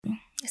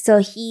So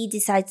he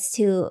decides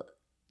to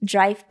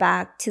drive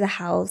back to the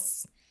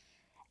house,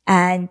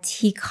 and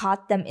he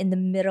caught them in the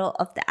middle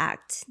of the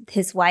act,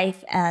 his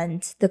wife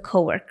and the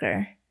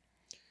coworker.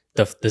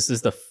 This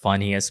is the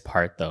funniest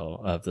part,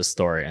 though, of the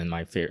story, and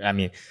my favorite. I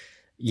mean,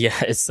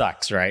 yeah, it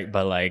sucks, right?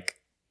 But like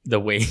the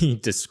way he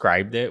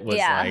described it was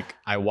like,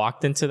 I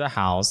walked into the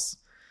house,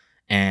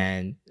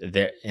 and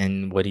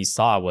what he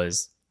saw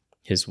was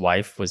his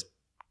wife was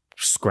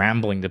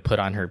scrambling to put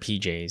on her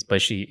PJs,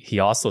 but he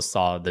also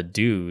saw the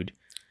dude,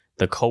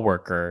 the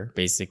coworker,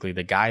 basically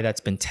the guy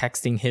that's been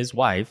texting his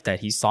wife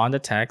that he saw in the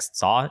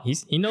text,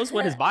 he knows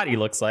what his body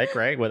looks like,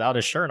 right? Without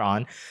a shirt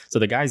on. So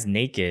the guy's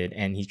naked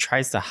and he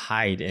tries to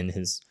hide in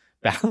his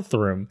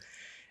bathroom,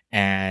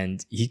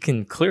 and he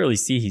can clearly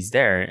see he's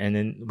there. And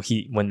then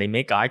when they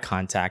make eye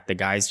contact, the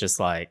guy's just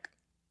like,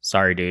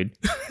 sorry, dude.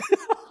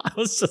 I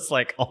was just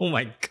like, oh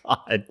my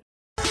God.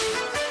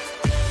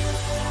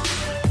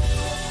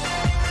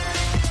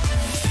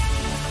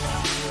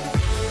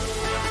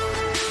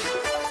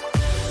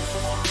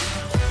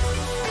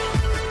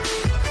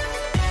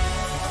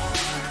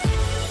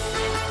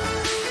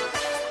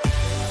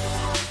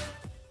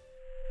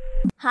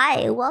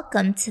 Hi,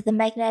 welcome to the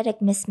Magnetic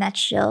Mismatch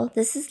Show.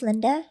 This is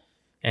Linda.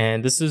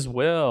 And this is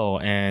Will,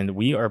 and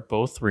we are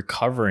both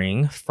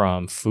recovering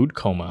from food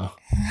coma.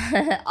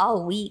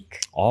 All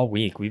week.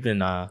 We've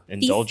been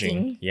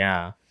indulging. Feasting.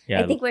 Yeah.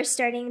 I think we're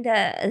starting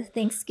the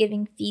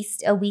Thanksgiving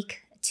feast a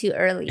week too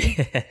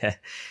early.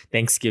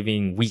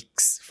 Thanksgiving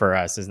weeks for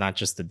us is not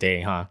just a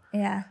day, huh?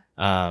 Yeah.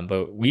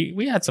 But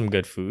we had some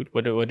good food.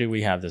 What did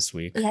we have this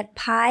week? We had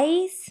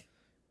pies.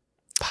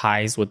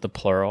 Pies with the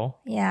plural.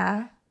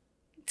 Yeah.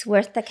 It's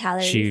worth the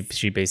calories.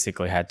 She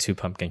basically had 2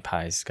 pumpkin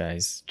pies,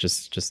 guys.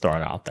 Just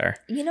throwing it out there.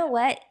 You know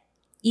what?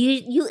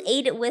 You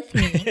ate it with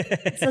me,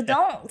 so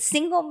don't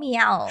single me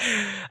out.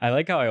 I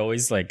like how I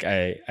always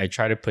I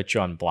try to put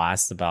you on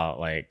blast about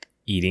like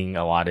eating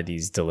a lot of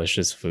these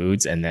delicious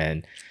foods, and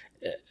then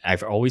I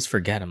always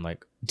forget. I'm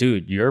like,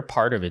 dude, you're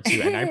part of it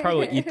too, and I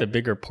probably eat the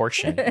bigger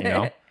portion, you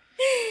know.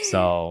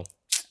 So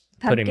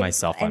putting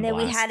myself on blast. And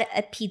then we had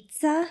a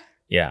pizza.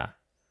 Yeah.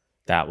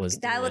 That was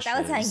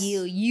on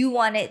you. You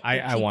wanted the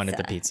pizza. I wanted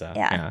the pizza.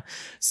 Yeah.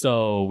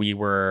 So we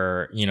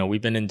were,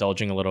 we've been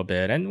indulging a little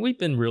bit, and we've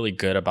been really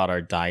good about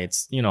our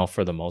diets,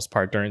 for the most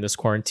part during this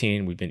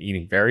quarantine. We've been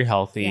eating very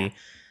healthy,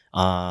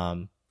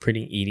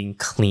 eating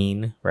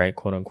clean, right,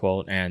 quote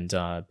unquote, and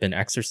been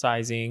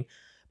exercising.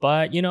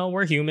 But,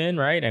 we're human,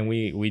 right? And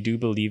we do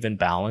believe in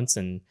balance.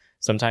 And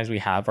sometimes we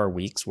have our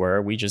weeks where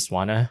we just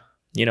want to,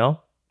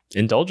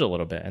 indulge a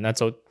little bit. And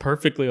that's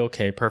perfectly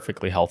okay,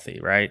 perfectly healthy,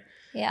 right?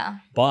 Yeah.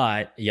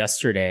 But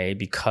yesterday,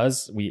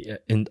 because we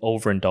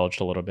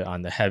overindulged a little bit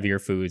on the heavier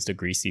foods, the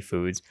greasy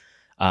foods,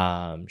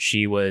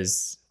 she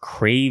was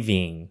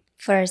craving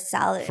for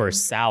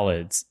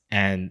salads.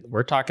 And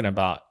we're talking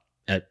about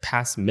at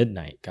past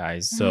midnight,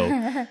 guys.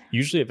 So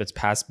usually if it's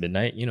past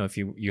midnight, if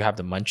you have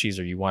the munchies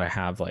or you want to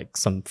have like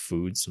some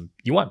foods,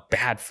 you want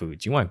bad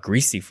foods, you want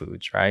greasy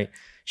foods, right?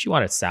 She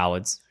wanted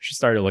salads. She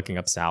started looking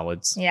up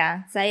salads.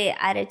 Yeah. So I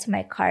added to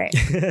my cart.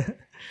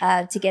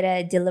 To get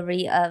a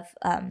delivery of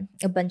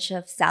a bunch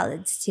of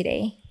salads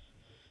today.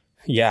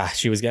 Yeah,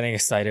 she was getting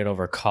excited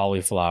over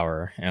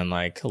cauliflower and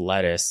like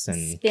lettuce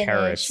and spinach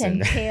carrots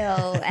and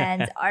kale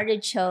and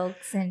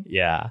artichokes and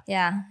yeah.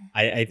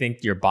 I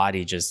think your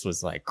body just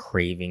was like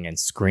craving and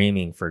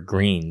screaming for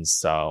greens,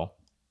 so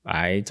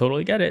I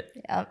totally get it.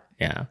 Yep.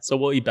 Yeah, so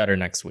we'll eat better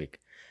next week.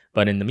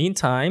 But in the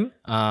meantime,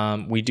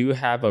 we do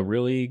have a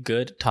really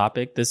good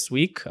topic this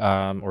week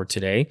or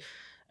today.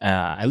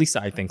 At least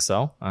I think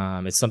so.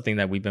 It's something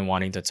that we've been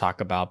wanting to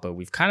talk about, but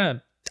we've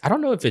I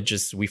don't know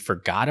if we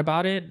forgot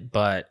about it,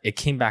 but it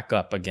came back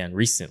up again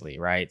recently,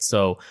 right?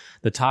 So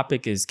the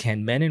topic is,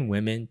 can men and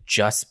women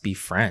just be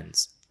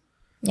friends?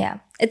 Yeah.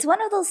 It's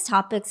one of those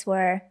topics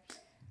where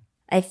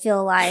I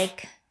feel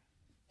like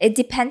it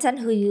depends on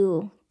who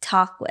you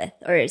talk with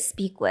or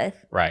speak with.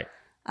 Right.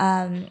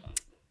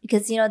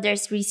 Because,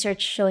 there's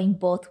research showing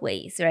both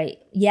ways, right?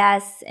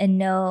 Yes and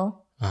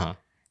no. Uh-huh.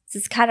 So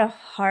it's kind of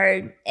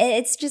hard.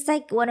 It's just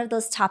like one of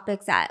those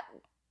topics that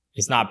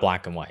it's not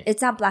black and white.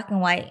 It's not black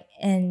and white.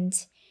 And,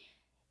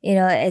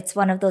 it's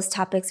one of those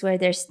topics where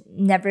there's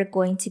never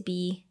going to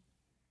be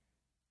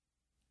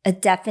a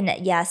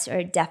definite yes or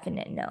a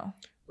definite no.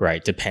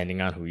 Right.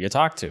 Depending on who you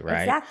talk to,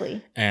 right?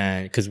 Exactly.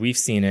 And because we've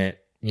seen it,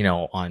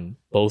 on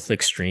both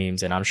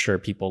extremes. And I'm sure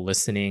people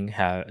listening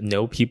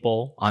know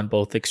people on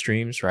both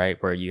extremes, right?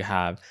 Where you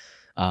have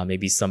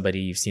maybe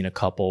you've seen a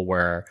couple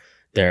where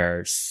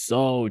they're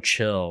so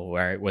chill,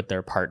 right, with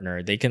their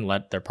partner. They can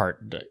let their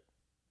partner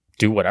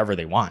do whatever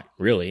they want,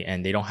 really.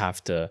 And they don't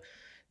have to,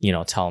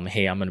 tell them,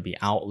 hey, I'm going to be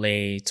out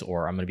late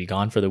or I'm going to be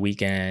gone for the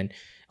weekend.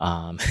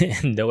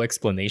 And no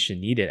explanation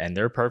needed. And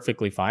they're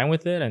perfectly fine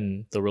with it.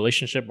 And the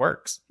relationship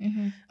works.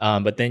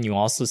 Mm-hmm. But then you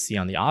also see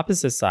on the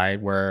opposite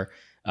side where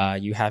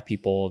you have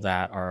people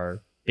that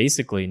are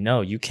basically, no,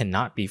 you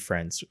cannot be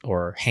friends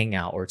or hang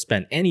out or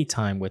spend any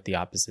time with the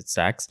opposite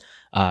sex.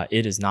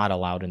 It is not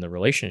allowed in the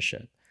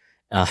relationship.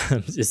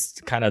 It's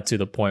kind of to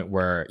the point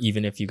where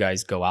even if you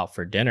guys go out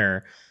for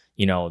dinner,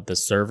 you know, the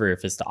server,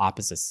 if it's the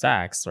opposite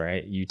sex,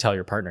 right, you tell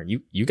your partner,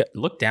 you got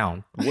look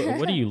down.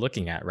 What are you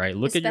looking at, right?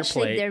 Look at your plate.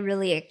 Especially if they're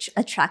really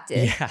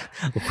attractive. Yeah.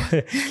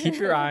 Keep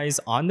your eyes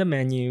on the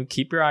menu,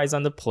 keep your eyes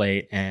on the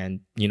plate, and,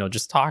 you know,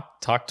 just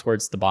talk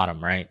towards the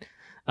bottom, right?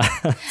 I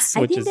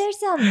think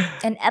there's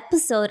an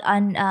episode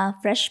on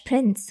Fresh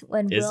Prince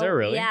when Is Will, there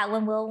really? Yeah,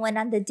 when Will went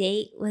on the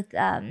date with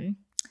one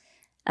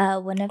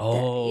of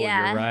oh, the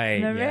you're right.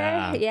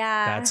 Remember?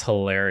 Yeah. That's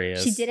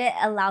hilarious. She didn't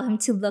allow him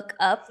to look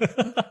up.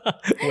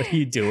 What are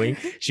you doing?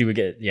 She would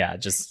get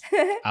just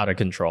out of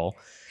control.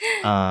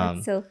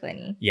 That's so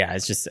funny. Yeah,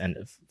 it's just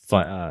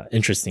fun,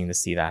 interesting to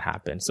see that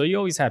happen. So you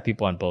always have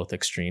people on both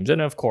extremes,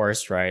 and of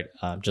course, right,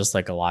 just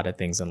like a lot of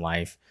things in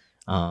life,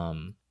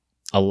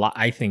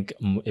 I think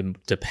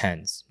it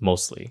depends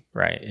mostly,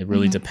 right? It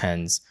really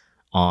depends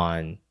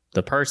on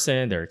the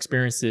person, their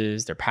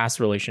experiences, their past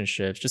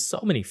relationships, just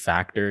so many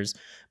factors.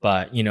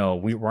 But, you know,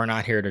 we're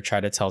not here to try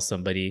to tell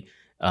somebody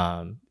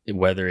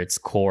whether it's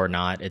cool or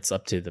not. It's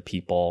up to the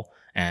people.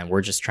 And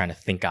we're just trying to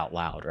think out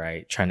loud,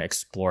 right? Trying to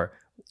explore,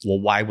 well,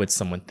 why would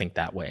someone think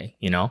that way,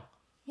 you know?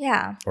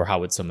 Yeah. Or how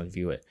would someone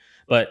view it?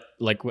 But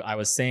like I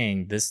was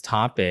saying, this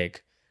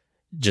topic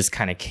just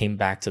kind of came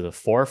back to the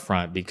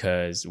forefront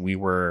because we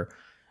were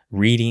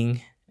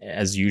reading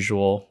as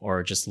usual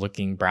or just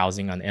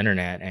browsing on the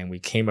internet, and we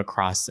came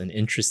across an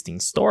interesting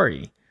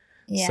story.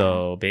 Yeah.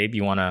 So babe,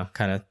 you want to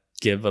kind of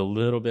give a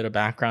little bit of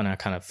background and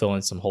kind of fill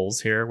in some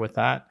holes here with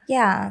that?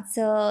 Yeah.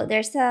 So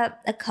there's a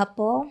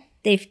couple.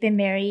 They've been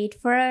married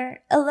for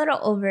a little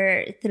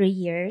over 3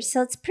 years.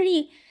 So it's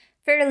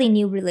fairly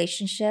new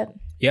relationship.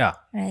 Yeah.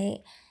 Right.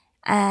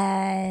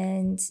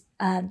 And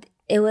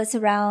it was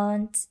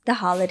around the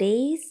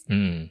holidays.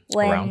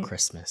 Around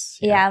Christmas.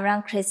 Yeah,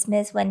 around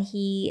Christmas when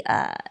he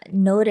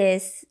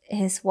noticed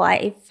his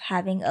wife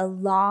having a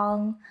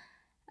long,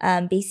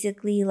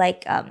 basically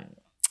like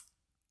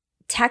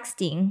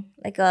texting,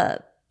 like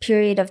a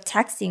period of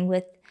texting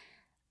with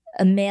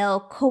a male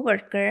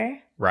coworker.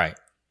 Right.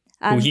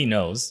 Who he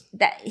knows.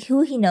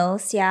 Who he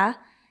knows, yeah.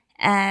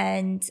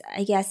 And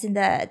I guess in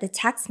the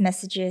text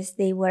messages,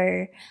 they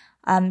were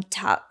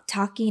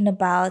talking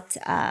about...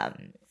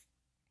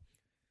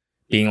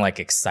 being like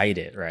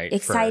excited, right?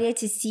 Excited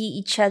to see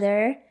each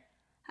other.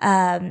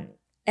 And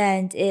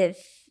if...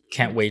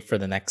 Can't wait for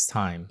the next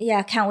time.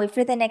 Yeah, can't wait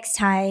for the next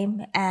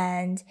time.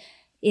 And,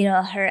 you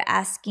know, her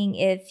asking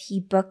if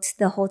he booked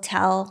the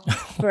hotel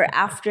for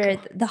after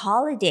the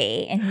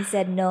holiday. And he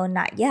said, no,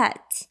 not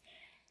yet.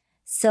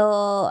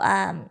 So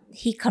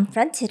he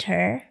confronted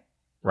her.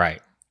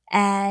 Right.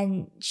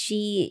 And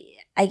she,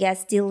 I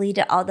guess,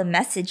 deleted all the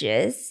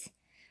messages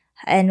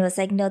and was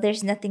like, no,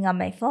 there's nothing on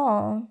my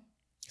phone.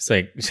 It's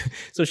like,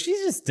 so she's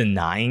just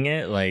denying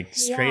it, like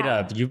straight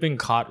up. You've been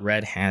caught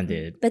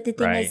red-handed. But the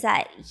thing is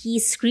that he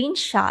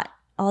screenshot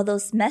all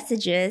those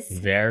messages.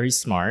 Very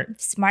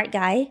smart. Smart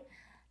guy.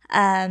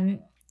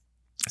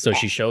 So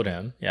she showed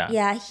him. Yeah.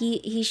 Yeah,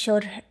 he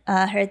showed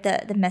her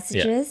the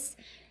messages.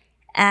 Yeah.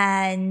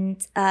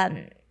 And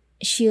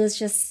she was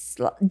just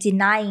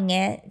denying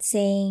it,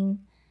 saying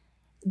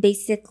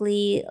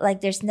basically like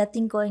there's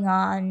nothing going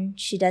on.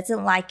 She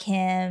doesn't like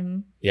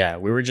him. Yeah,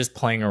 we were just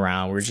playing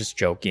around. We were just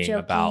joking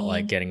about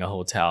like getting a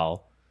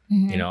hotel,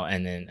 you know.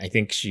 And then I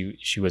think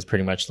she was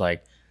pretty much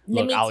like,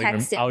 look, I'll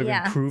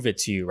even prove it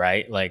to you,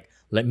 right? Like,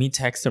 let me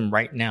text him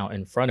right now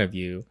in front of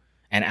you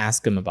and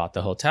ask him about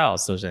the hotel.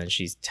 So then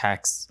she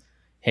texts,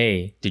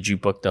 hey, did you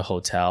book the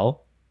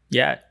hotel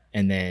yet?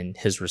 And then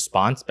his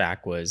response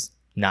back was,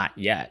 not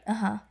yet.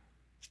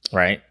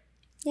 Right?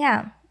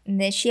 Yeah. And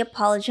then she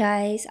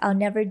apologized. I'll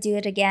never do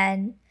it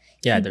again.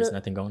 Yeah, there's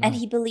nothing going on. And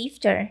he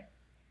believed her.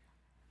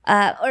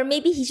 Or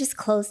maybe he just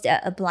closed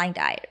a blind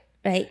eye,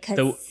 right?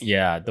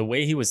 The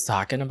way he was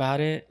talking about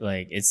it,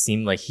 like it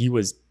seemed like he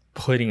was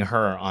putting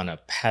her on a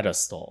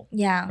pedestal.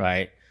 Yeah.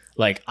 Right?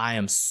 Like, I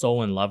am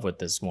so in love with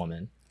this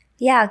woman.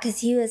 Yeah,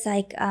 because he was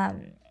like,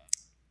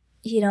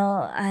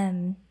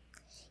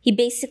 he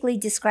basically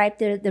described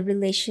the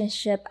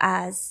relationship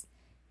as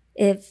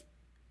if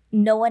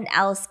no one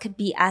else could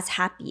be as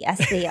happy as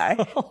they are.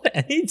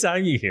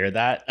 Anytime you hear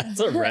that, that's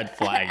a red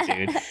flag,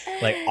 dude.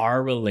 Like,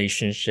 our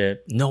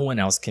relationship, no one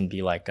else can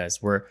be like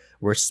us. We're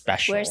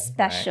special. We're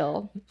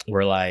special. Right?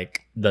 We're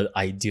like the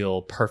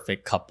ideal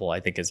perfect couple, I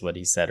think is what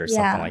he said, or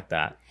something like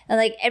that. And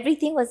like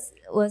everything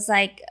was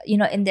like, you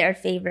know, in their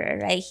favor,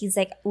 right? He's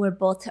like, we're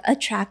both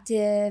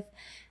attractive.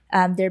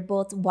 They're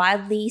both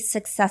wildly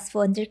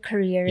successful in their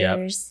careers.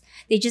 Yep.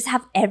 They just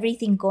have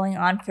everything going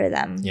on for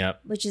them. Yep.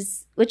 Which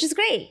is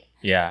great.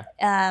 Yeah.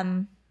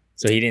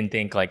 So he didn't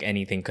think like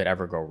anything could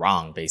ever go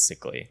wrong,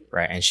 basically,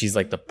 right? And she's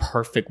like the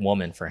perfect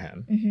woman for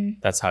him. Mm-hmm.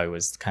 That's how he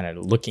was kind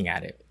of looking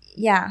at it.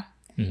 Yeah.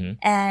 Mm-hmm.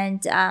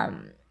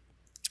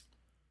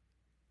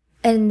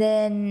 And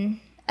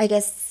then I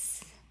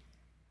guess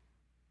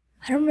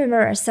I don't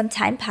remember. Some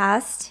time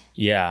passed.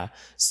 Yeah.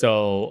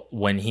 So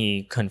when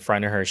he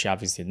confronted her, she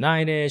obviously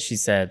denied it. She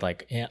said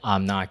like,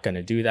 I'm not going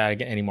to do that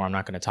again anymore. I'm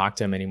not going to talk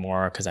to him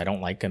anymore because I don't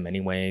like him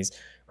anyways.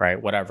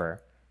 Right.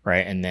 Whatever.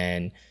 right? And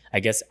then I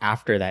guess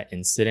after that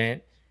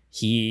incident,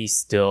 he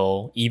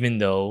still, even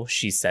though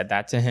she said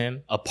that to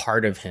him, a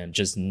part of him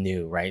just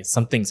knew, right?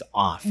 Something's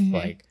off.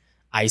 Like,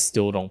 I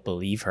still don't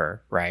believe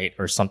her, right?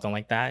 Or something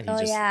like that.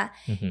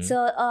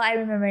 So, I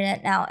remember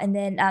that now. And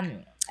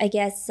then I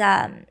guess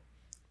time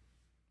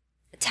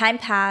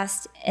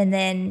passed, and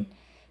then,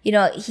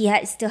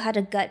 he still had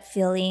a gut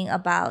feeling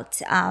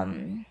about,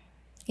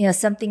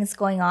 something's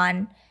going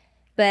on,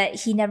 but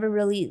he never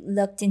really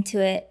looked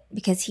into it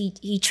because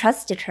he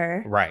trusted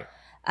her. Right.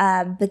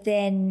 But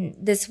then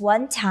this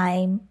one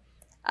time,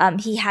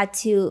 he had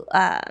to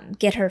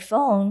get her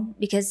phone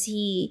because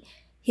he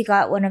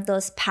got one of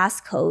those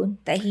passcode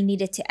that he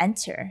needed to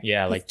enter.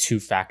 Yeah, like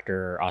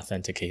 2-factor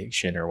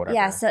authentication or whatever.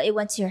 Yeah, so it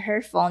went to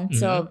her phone.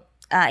 So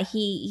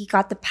he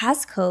got the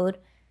passcode,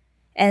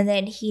 and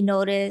then he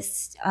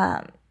noticed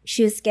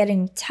she was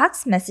getting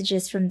text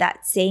messages from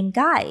that same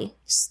guy.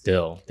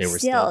 They were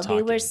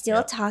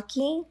still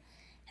talking.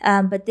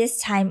 But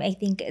this time, I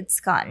think it's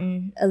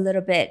gotten a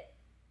little bit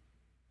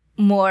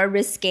more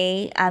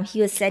risque.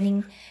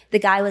 The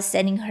guy was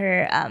sending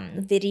her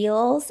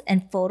videos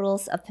and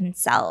photos of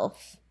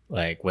himself,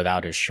 like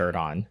without his shirt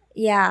on.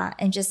 Yeah,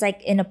 and just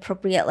like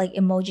inappropriate like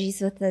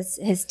emojis with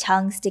his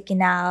tongue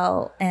sticking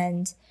out,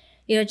 and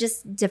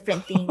just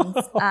different things.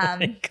 Oh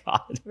my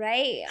God.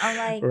 Right? I'm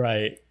like,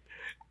 right.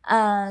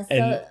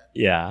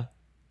 Yeah.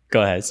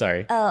 Go ahead.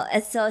 Sorry. Oh,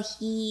 and so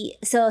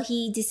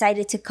he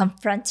decided to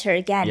confront her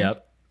again.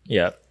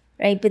 Yep.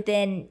 Right, but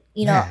then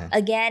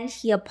again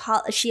she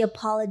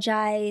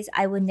apologized.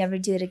 I would never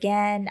do it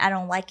again. I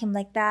don't like him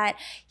like that.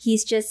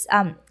 He's just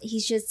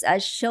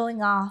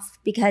showing off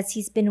because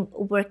he's been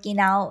working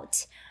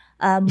out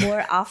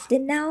more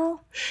often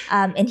now,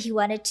 and he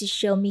wanted to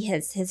show me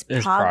his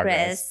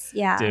progress.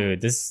 Yeah,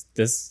 dude, this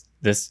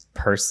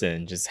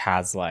person just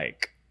has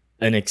like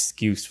an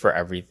excuse for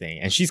everything,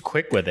 and she's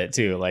quick with it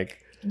too. Like,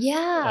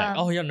 yeah. Like,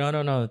 oh yeah, no,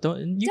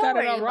 don't got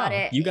it all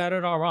wrong. You got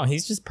it all wrong.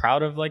 He's just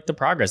proud of like the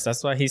progress.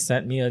 That's why he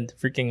sent me a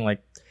freaking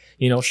like,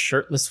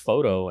 shirtless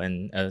photo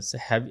and a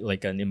heavy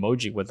like an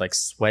emoji with like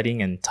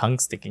sweating and tongue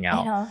sticking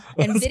out. I know.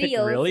 And videos.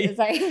 Like, really?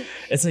 It's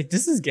it's like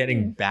this is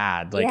getting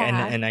bad. Like,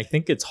 and I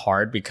think it's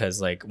hard because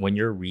like when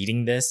you're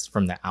reading this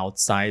from the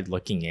outside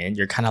looking in,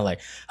 you're kind of like,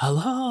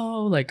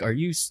 hello, like, are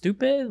you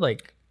stupid?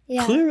 Like,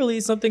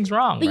 clearly something's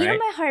wrong. But right?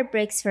 my heart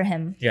breaks for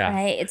him. Yeah.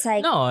 Right. It's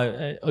like, no,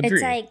 I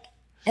agree.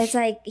 It's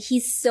like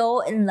he's so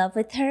in love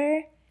with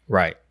her.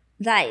 Right.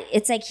 That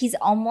it's like he's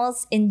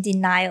almost in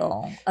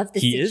denial of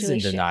the situation. He is in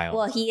denial.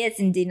 Well, he is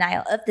in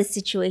denial of the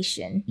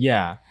situation.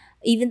 Yeah.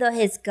 Even though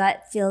his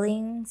gut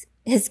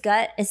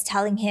is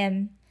telling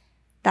him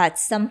that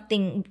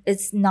something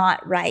is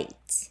not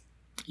right.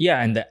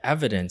 Yeah, and the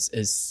evidence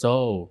is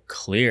so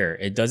clear.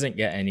 It doesn't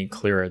get any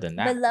clearer than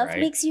that. But love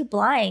makes you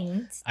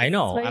blind. I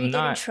know. That's where you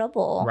get in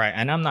trouble. Right.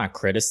 And I'm not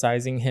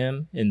criticizing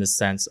him in the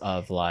sense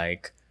of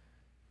like,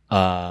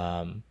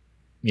 I'm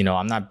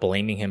not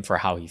blaming him for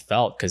how he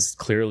felt because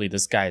clearly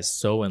this guy is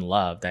so in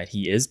love that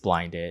he is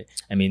blinded.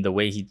 I mean, the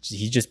way he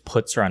just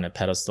puts her on a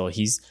pedestal,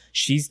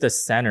 she's the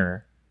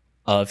center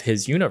of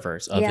his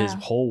universe, of his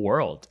whole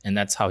world. And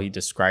that's how he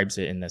describes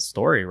it in the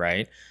story,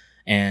 right?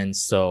 And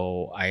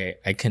so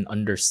I can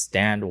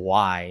understand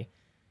why,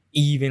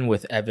 even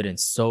with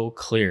evidence so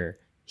clear,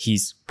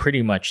 he's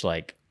pretty much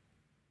like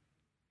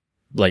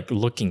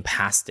looking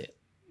past it.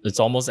 It's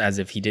almost as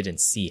if he didn't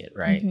see it,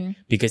 right? Mm-hmm.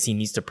 Because he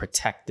needs to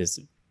protect this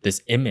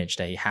image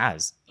that he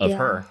has of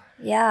her.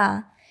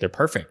 Yeah. They're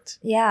perfect.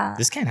 Yeah.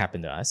 This can't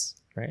happen to us,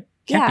 right?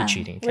 Can't be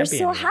cheating. We're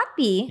so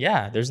happy.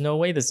 Yeah. There's no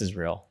way this is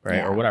real, right?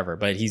 Yeah. Or whatever.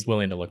 But he's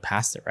willing to look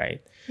past it,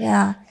 right?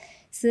 Yeah.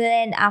 So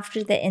then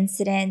after the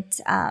incident,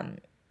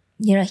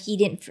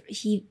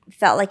 he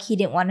felt like he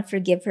didn't want to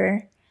forgive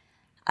her.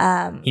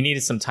 He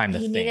needed some time to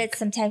think. He needed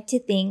some time to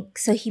think.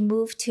 So he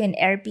moved to an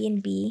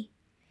Airbnb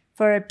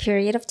for a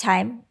period of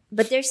time.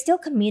 But they're still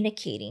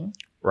communicating.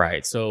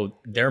 Right. So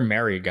they're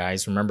married,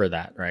 guys. Remember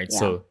that, right? Yeah.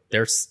 So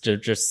they're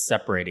just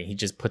separating. He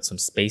just put some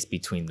space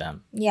between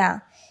them.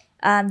 Yeah.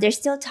 They're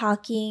still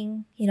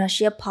talking.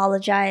 She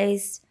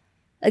apologized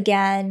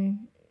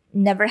again.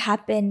 Never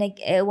happened.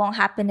 It won't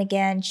happen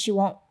again. She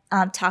won't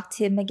talk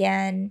to him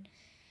again.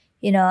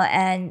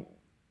 And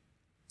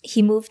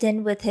he moved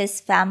in with his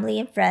family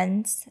and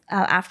friends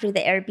after the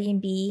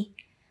Airbnb.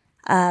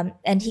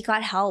 And he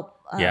got help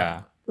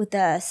with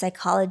a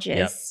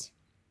psychologist. Yep.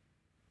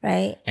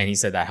 Right. And he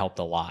said that helped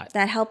a lot.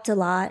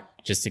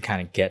 Just to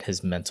kind of get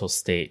his mental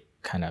state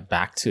kind of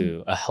back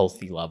to a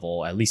healthy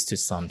level, at least to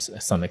some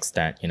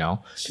extent,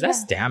 Because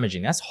that's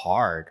damaging. That's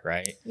hard,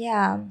 right?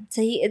 Yeah.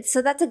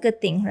 So that's a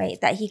good thing,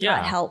 right? That he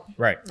got help.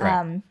 Right.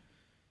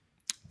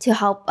 To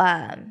help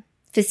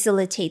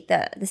facilitate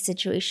the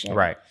situation.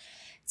 Right.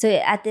 So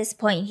at this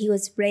point, he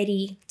was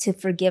ready to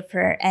forgive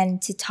her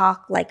and to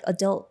talk like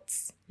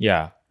adults.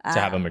 Yeah. To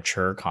have a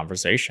mature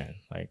conversation,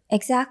 like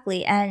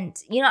exactly. And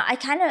I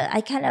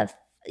kind of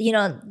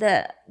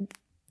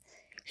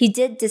he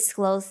did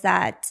disclose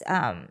that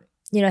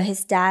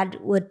his dad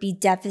would be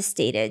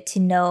devastated to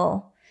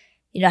know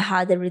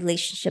how the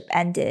relationship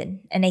ended,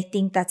 and I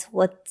think that's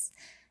what's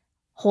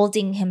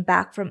holding him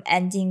back from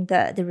ending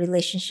the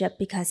relationship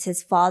because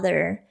his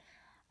father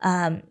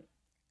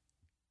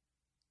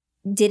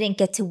didn't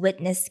get to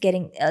witness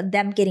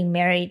them getting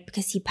married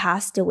because he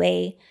passed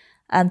away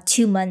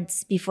 2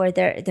 months before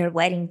their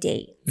wedding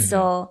date. Mm-hmm.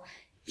 So,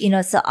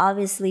 so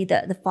obviously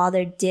the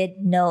father did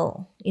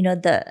know,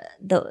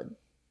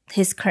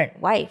 his current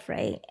wife,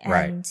 right?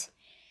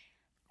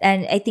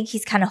 And I think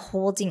he's kind of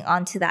holding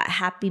on to that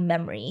happy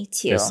memory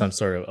too. There's some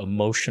sort of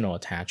emotional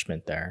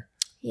attachment there.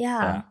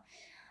 Yeah.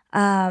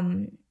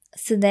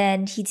 So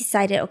then he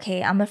decided,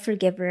 okay, I'm gonna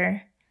forgive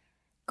her.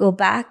 Go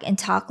back and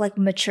talk like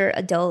mature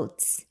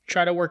adults.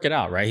 Try to work it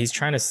out, right? He's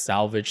trying to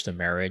salvage the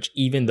marriage,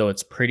 even though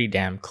it's pretty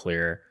damn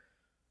clear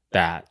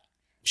that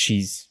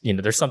she's,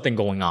 there's something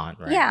going on,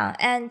 right? Yeah.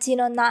 And,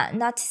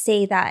 not to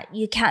say that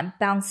you can't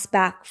bounce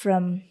back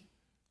from,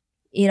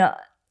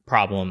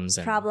 problems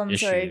and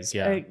issues,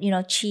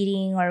 or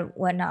cheating or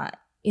whatnot.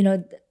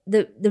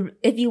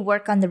 If you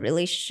work on the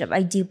relationship,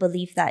 I do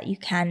believe that you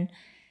can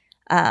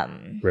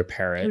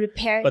repair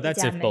it. But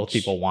that's if both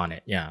people want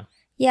it. Yeah.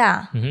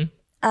 Yeah.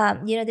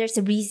 Mm-hmm. There's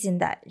a reason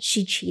that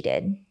she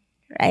cheated,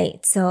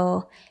 right?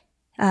 So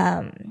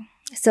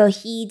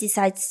he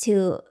decides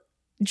to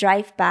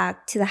drive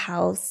back to the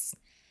house,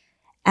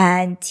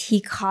 and he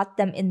caught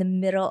them in the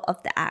middle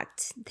of the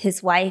act,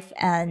 his wife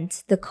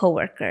and the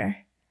coworker.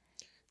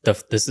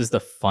 This is the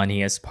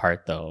funniest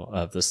part, though,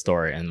 of the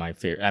story, and my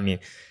favorite. I mean,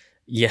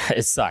 yeah,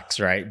 it sucks,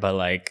 right? But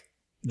like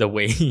the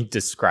way he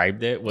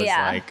described it was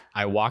like,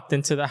 I walked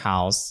into the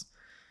house,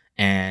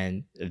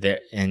 and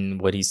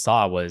what he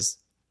saw was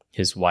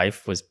his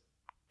wife was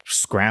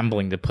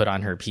scrambling to put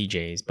on her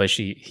PJs, but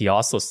he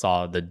also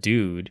saw the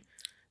dude,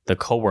 the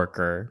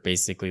coworker,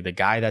 basically the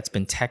guy that's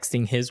been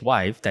texting his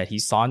wife that he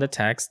saw in the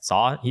text,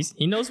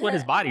 he knows what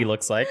his body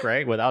looks like,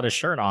 right? Without a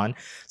shirt on.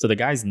 So the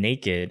guy's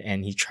naked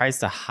and he tries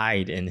to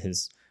hide in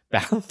his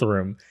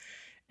bathroom,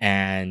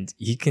 and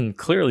he can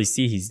clearly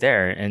see he's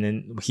there. And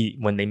then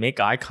when they make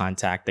eye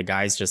contact, the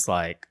guy's just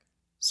like,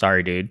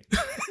 sorry, dude.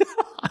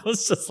 I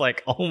was just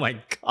like, oh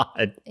my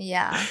God.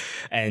 Yeah.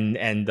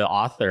 And the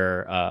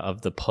author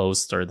of the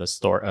post or the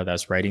story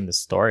that's writing the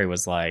story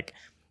was like,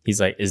 he's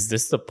like, is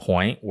this the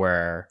point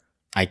where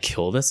I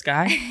kill this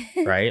guy?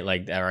 Right?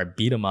 Like, or I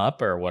beat him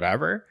up or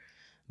whatever.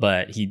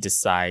 But he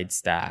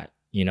decides that,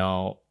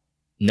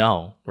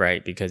 no,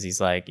 right? Because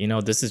he's like,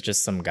 this is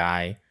just some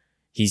guy.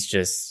 He's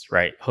just,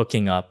 right,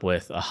 hooking up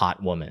with a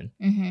hot woman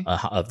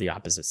of the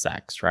opposite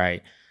sex,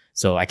 right?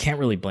 So I can't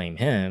really blame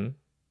him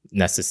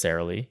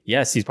necessarily.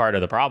 Yes, he's part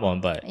of the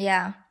problem, but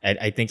yeah,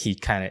 I think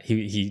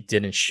he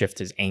didn't shift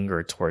his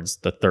anger towards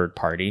the third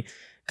party,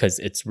 because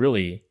it's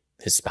really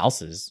his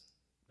spouse's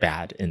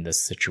bad in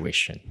this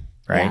situation,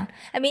 right? Yeah.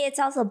 I mean, it's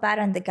also bad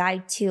on the guy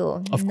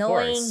too,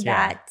 knowing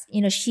that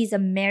she's a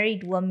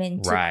married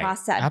woman to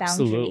cross that boundary.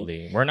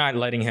 Absolutely, we're not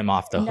letting him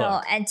off the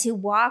hook. And to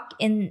walk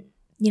in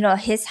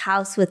his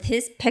house with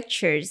his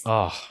pictures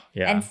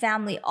and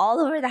family all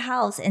over the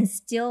house and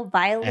still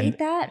violate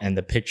that. And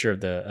the picture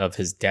of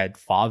his dead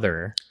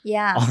father.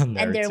 Yeah. On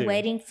there and their too.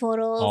 Wedding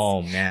photos.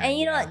 Oh man.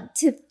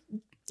 And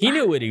he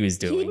knew what he was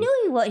doing. He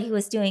knew what he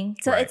was doing.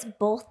 So it's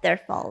both their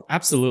fault.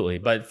 Absolutely.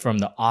 But from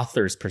the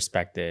author's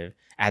perspective,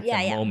 at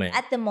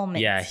the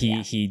moment. Yeah,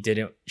 he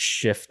didn't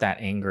shift that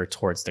anger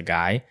towards the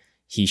guy.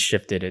 He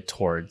shifted it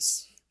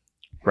towards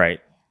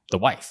the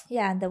wife.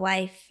 Yeah, the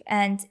wife.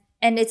 And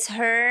it's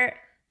her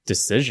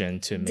decision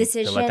to let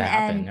that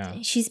happen.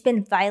 And she's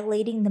been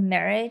violating the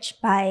marriage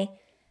by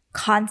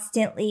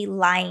constantly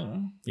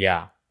lying.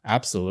 Yeah,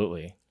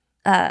 absolutely.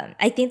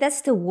 I think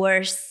that's the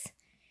worst.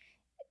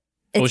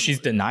 Well, she's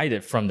denied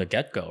it from the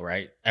get-go,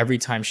 right? Every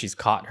time he's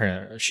caught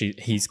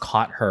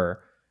her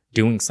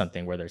doing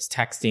something, whether it's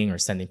texting or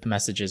sending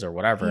messages or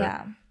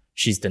whatever,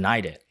 she's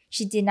denied it.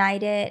 She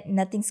denied it.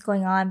 Nothing's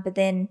going on. But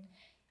then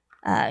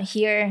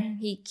here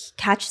he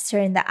catches her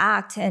in the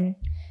act, and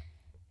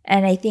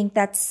I think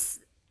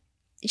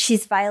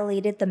she's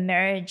violated the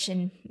marriage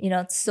in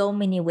so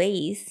many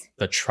ways.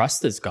 The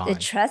trust is gone.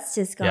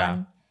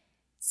 Yeah.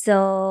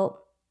 So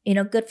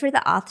good for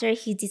the author.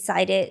 He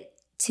decided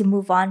to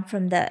move on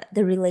from the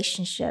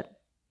relationship.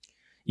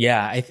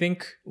 Yeah, I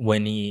think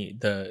when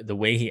the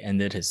way he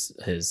ended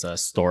his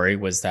story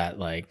was that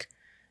like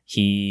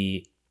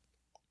he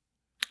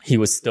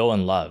was still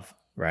in love,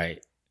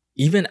 right?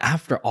 Even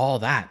after all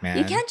that, man.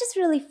 You can't just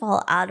really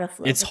fall out of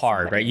love. It's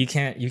hard, right? You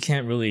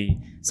can't really,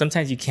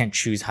 sometimes you can't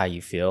choose how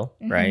you feel,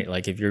 right?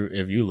 Like if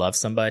you love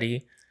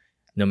somebody,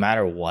 no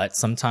matter what,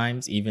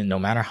 sometimes even no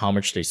matter how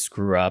much they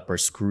screw up or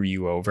screw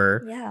you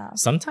over,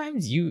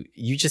 sometimes you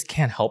just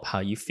can't help how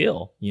you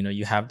feel.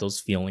 You have those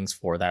feelings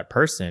for that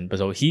person. But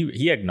so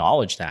he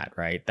acknowledged that,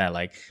 right? That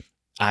like,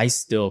 I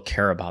still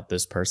care about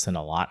this person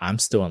a lot. I'm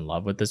still in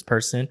love with this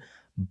person,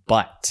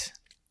 but,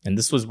 and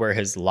this was where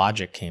his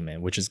logic came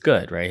in, which is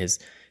good, right? His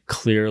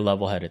clear,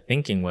 level-headed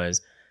thinking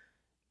was,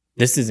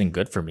 this isn't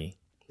good for me,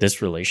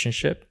 this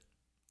relationship.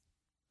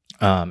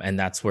 And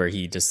that's where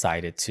he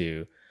decided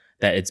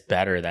that it's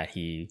better that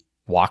he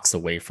walks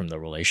away from the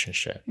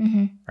relationship,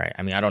 right?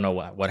 I mean, I don't know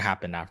what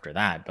happened after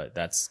that, but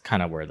that's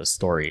kind of where the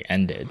story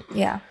ended.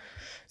 Yeah.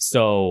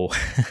 So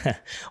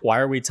why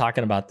are we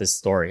talking about this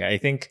story? I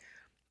think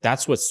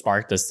that's what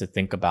sparked us to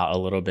think about a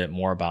little bit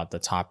more about the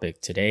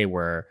topic today,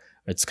 where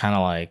it's kind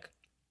of like,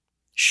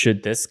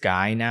 should this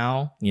guy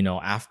now,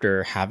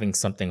 after having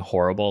something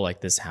horrible like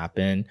this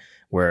happen,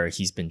 where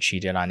he's been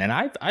cheated on, and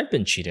I've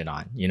been cheated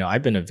on,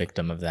 I've been a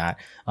victim of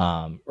that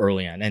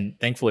early on, and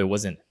thankfully it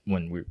wasn't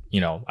when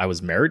I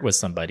was married with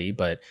somebody,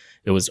 but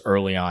it was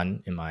early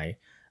on in my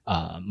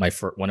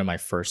one of my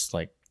first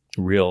like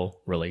real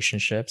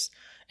relationships.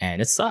 And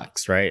it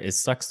sucks, right? It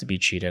sucks to be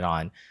cheated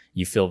on.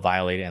 You feel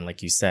violated. And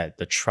like you said,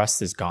 the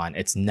trust is gone.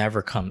 It's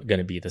never going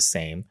to be the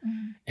same.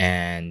 Mm-hmm.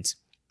 And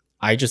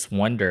I just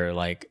wonder,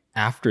 like,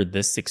 after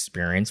this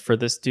experience for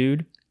this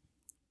dude,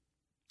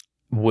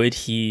 would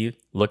he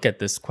look at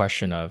this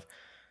question of,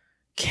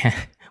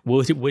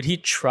 would he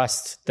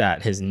trust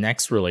that his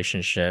next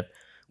relationship,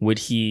 would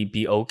he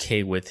be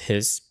okay with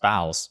his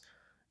spouse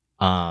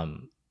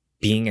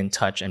being in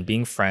touch and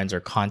being friends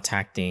or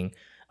contacting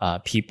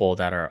people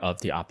that are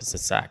of the opposite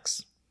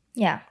sex?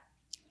 Yeah.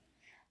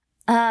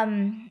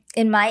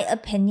 In my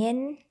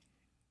opinion,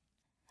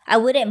 I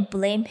wouldn't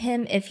blame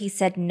him if he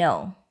said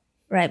no,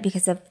 right?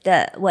 Because of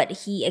what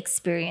he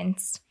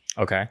experienced.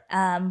 Okay.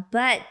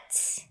 But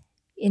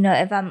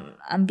if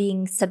I'm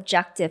being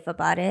subjective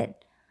about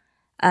it,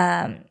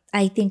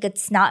 I think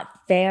it's not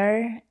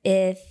fair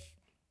if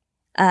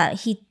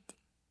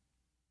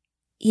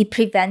he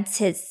prevents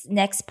his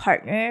next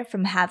partner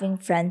from having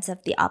friends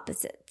of the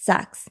opposite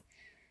sex,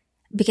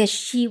 because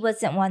she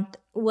wasn't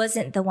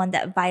the one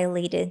that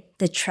violated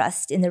the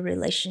trust in the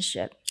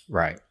relationship.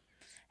 Right.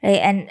 Right.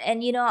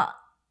 And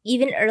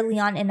even early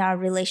on in our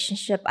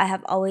relationship, I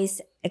have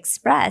always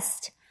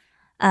expressed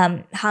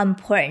how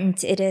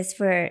important it is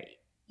for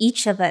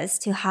each of us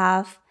to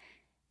have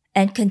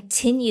and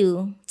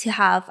continue to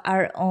have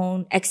our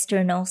own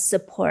external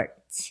support.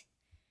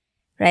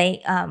 Right?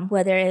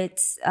 Whether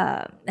it's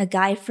a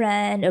guy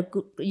friend or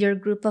your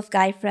group of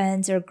guy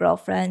friends or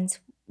girlfriends,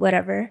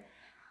 whatever.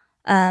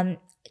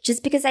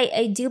 Just because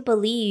I do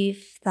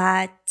believe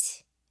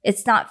that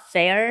it's not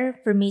fair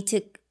for me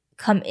to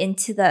come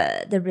into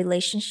the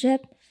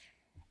relationship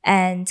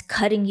and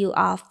cutting you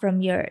off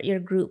from your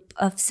group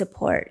of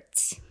support.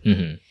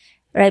 Mm-hmm.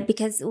 Right?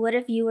 Because what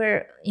if you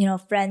were,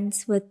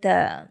 friends with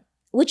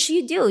which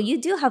you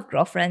do have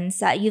girlfriends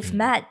that you've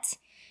met,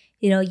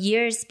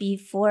 years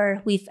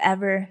before we've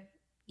ever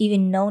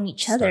even known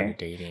each other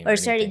or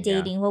started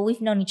dating. Yeah. Well,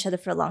 we've known each other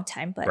for a long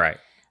time, but right.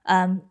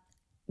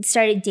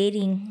 Started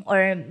dating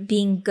or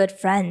being good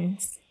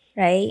friends,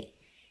 right?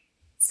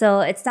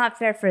 So it's not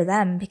fair for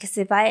them, because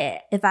if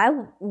I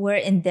were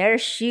in their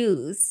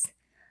shoes,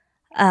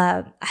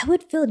 I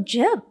would feel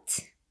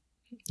gypped.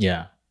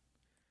 Yeah.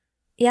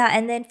 Yeah,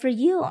 and then for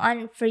you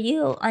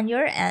on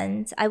your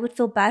end, I would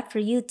feel bad for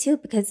you too,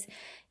 because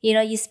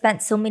you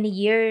spent so many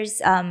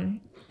years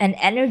and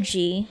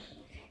energy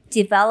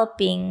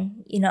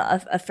developing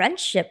a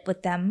friendship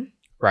with them.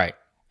 Right.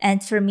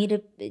 And for me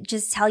to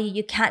just tell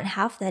you can't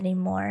have that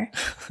anymore,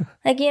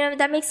 like,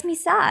 that makes me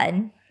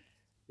sad.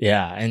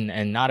 Yeah.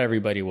 And not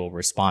everybody will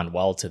respond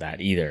well to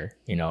that either.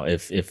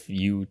 If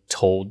you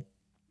told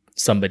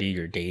somebody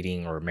you're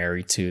dating or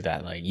married to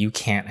that, like, you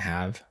can't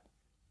have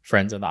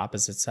friends of the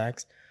opposite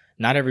sex,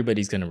 not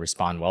everybody's going to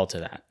respond well to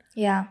that.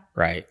 Yeah.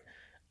 Right.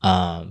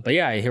 But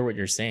yeah, I hear what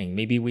you're saying.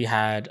 Maybe we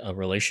had a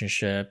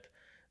relationship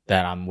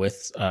that I'm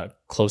with,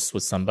 close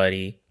with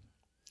somebody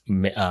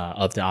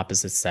of the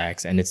opposite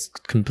sex, and it's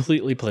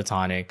completely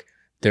platonic.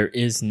 There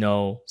is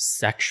no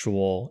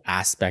sexual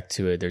aspect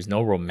to it. There's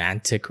no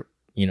romantic,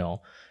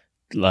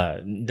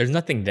 there's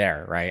nothing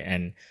there,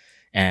 right?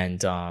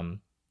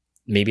 And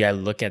maybe I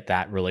look at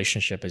that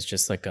relationship as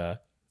just like a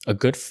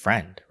good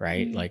friend,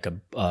 right? Mm-hmm. Like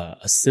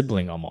a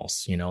sibling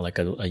almost, like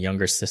a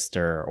younger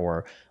sister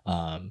or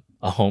a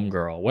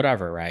homegirl,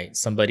 whatever, right?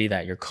 Somebody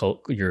that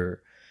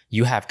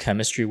you have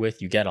chemistry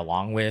with, you get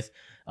along with.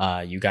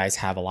 You guys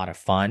have a lot of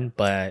fun,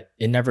 but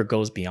it never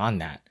goes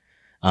beyond that.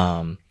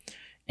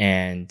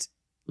 And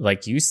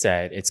like you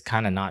said, it's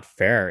kind of not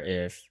fair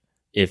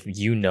if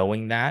you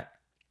knowing that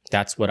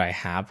that's what I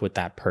have with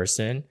that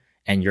person,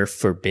 and you're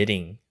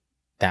forbidding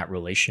that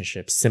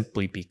relationship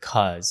simply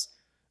because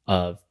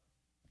of,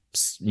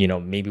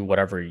 maybe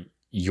whatever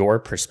your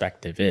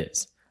perspective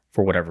is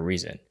for whatever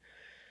reason.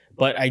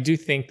 But I do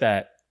think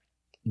that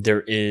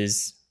there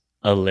is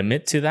a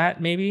limit to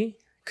that, maybe.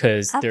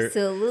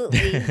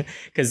 Absolutely.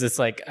 Because it's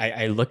like,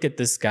 I look at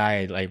this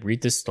guy, I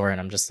read this story,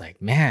 and I'm just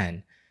like,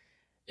 man,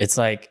 it's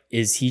like,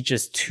 is he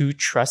just too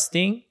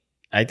trusting?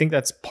 I think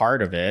that's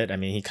part of it. I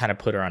mean, he kind of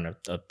put her on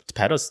a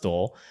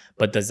pedestal,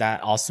 but does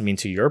that also mean,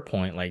 to your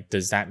point, like,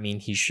 does that mean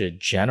he should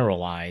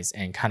generalize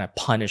and kind of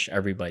punish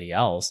everybody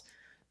else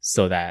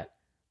so that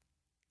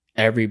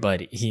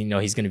everybody,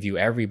 he's going to view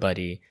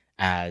everybody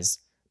as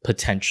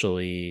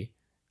potentially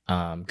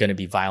going to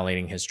be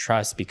violating his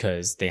trust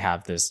because they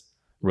have this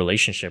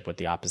relationship with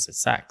the opposite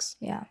sex?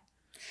 Yeah.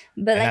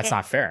 But that's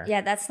not fair.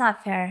 Yeah, that's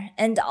not fair.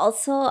 And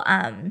also,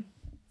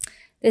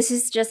 this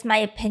is just my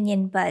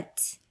opinion,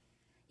 but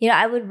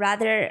I would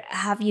rather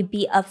have you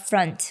be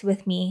upfront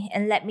with me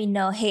and let me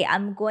know, hey,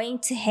 I'm going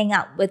to hang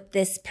out with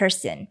this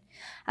person.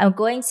 I'm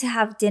going to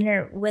have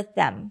dinner with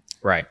them.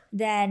 Right.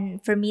 Than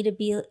for me to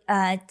be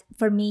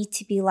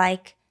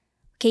like,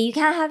 okay, you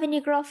can't have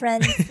any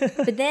girlfriends,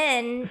 but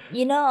then,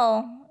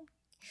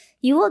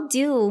 you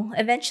will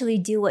eventually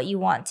do what you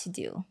want to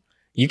do.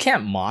 You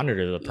can't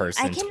monitor the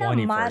person 24/7. I cannot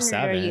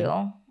monitor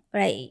you,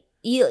 right?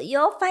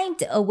 You'll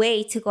find a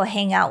way to go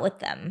hang out with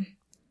them.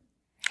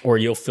 Or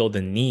you'll feel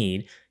the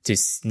need to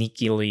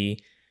sneakily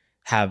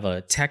have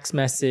a text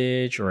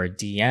message or a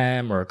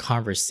DM or a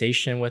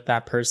conversation with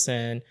that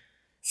person.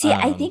 See,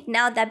 I think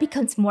now that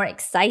becomes more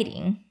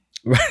exciting.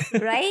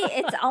 Right?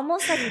 It's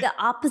almost like the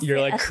opposite. You're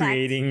like effect.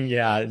 Creating,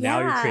 now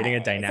you're creating a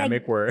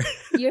dynamic where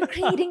you're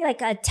creating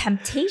like a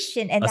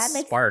temptation, and that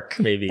makes spark,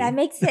 maybe. That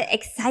makes it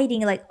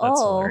exciting. Like,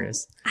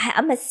 hilarious.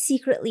 I'm gonna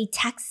secretly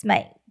text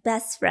my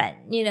best friend,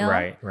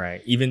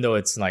 Right. Even though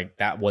it's like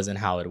that wasn't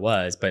how it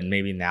was, but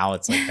maybe now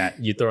it's like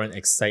that. You throw an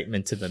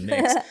excitement to the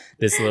mix,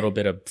 this little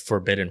bit of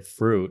forbidden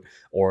fruit,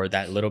 or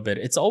that little bit.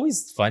 It's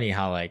always funny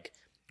how like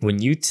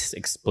when you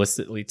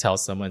explicitly tell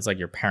someone, it's like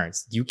your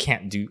parents, you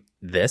can't do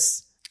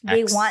this.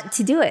 They want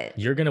to do it.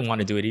 You're going to want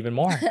to do it even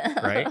more,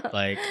 right?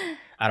 Like,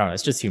 I don't know.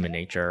 It's just human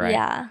nature, right?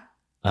 Yeah.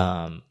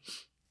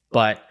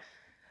 But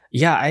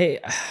yeah,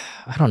 I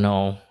don't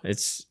know.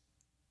 It's,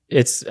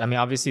 I mean,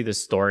 obviously the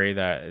story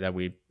that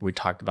we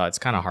talked about, it's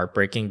kind of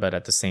heartbreaking, but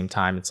at the same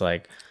time, it's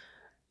like,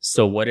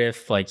 so what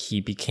if like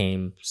he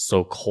became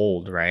so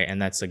cold, right? And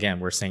that's,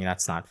 again, we're saying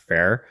that's not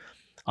fair.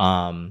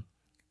 Do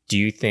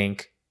you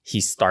think he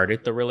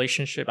started the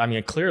relationship? I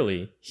mean,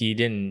 clearly he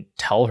didn't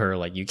tell her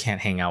like you can't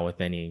hang out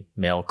with any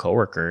male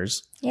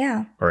coworkers,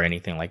 or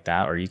anything like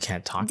that, or you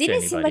can't talk to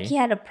anybody. Didn't seem like he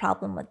had a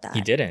problem with that.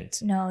 He didn't.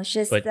 No, it's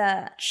just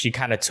she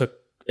kind of took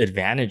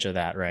advantage of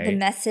that, right? The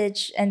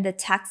message and the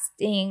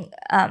texting,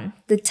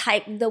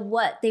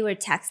 what they were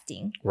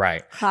texting,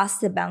 right, crossed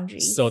the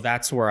boundaries. So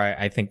that's where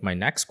I think my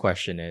next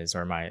question is,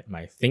 or my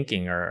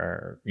thinking,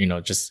 or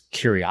just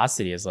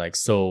curiosity is like,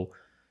 so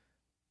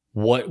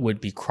what would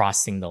be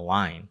crossing the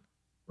line?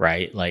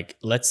 Right? Like,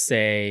 let's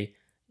say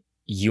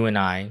you and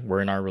I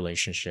were in our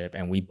relationship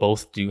and we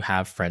both do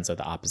have friends of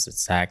the opposite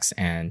sex.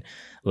 And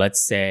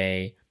let's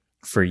say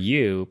for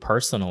you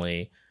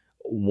personally,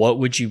 what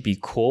would you be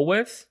cool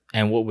with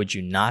and what would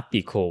you not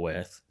be cool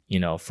with,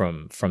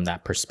 from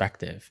that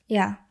perspective?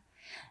 Yeah.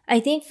 I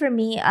think for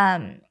me,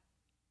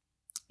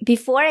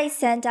 before I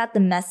send out the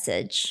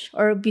message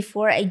or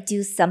before I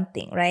do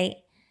something, right?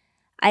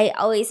 I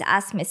always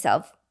ask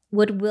myself,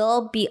 would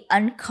Will be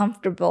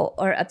uncomfortable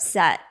or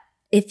upset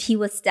if he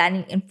was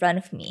standing in front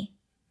of me?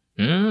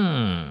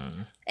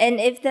 And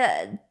if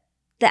the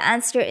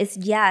answer is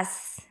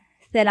yes,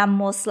 then I'm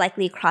most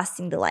likely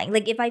crossing the line.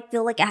 Like if I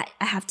feel like I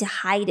have to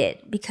hide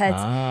it because,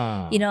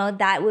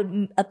 that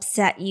would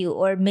upset you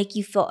or make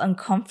you feel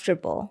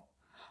uncomfortable.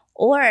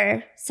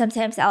 Or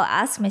sometimes I'll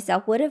ask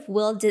myself, what if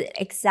Will did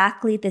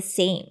exactly the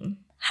same?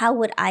 How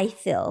would I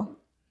feel?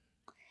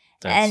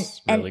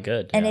 That's really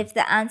good. And if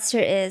the answer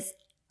is,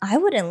 I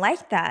wouldn't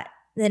like that,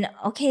 then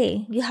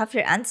okay, you have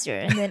your answer,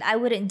 and then I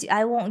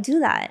won't do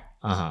that.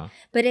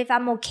 But if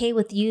I'm okay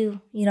with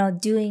you,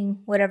 doing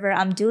whatever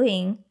I'm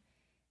doing,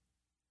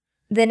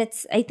 then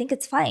I think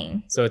it's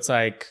fine. So it's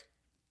like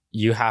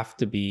you have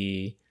to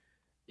be,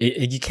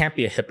 you can't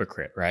be a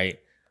hypocrite, right?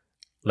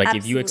 Like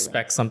Absolutely. If you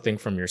expect something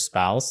from your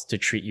spouse to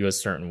treat you a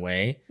certain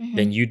way,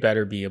 then you'd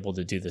better be able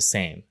to do the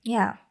same.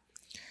 Yeah.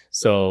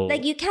 So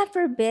like you can't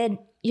forbid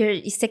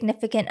your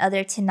significant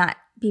other to not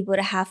be able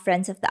to have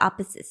friends of the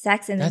opposite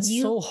sex, and that's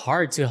so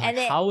hard to.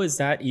 How is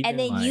that even? And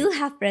then you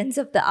have friends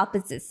of the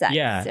opposite sex,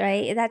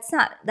 right? That's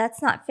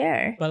not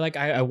fair. But like,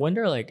 I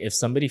wonder, like, if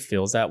somebody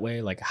feels that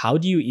way, like, how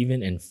do you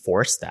even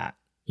enforce that?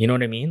 You know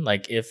what I mean?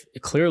 Like, if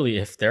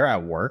they're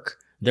at work,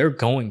 they're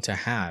going to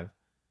have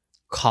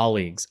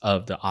colleagues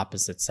of the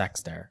opposite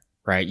sex there,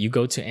 right? You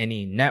go to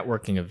any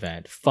networking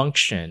event,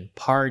 function,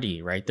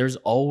 party, right? There's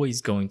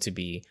always going to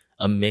be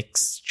a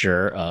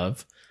mixture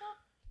of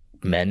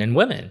men and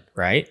women,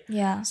 right?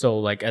 Yeah. So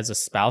like as a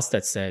spouse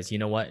that says, you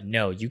know what?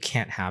 No, you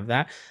can't have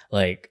that.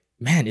 Like,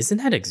 man, isn't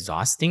that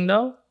exhausting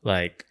though?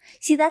 Like,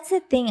 see, that's the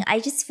thing.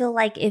 I just feel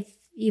like if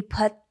you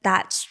put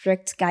that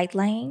strict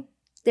guideline,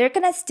 they're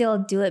going to still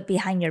do it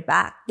behind your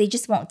back. They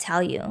just won't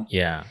tell you.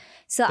 Yeah.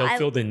 So they'll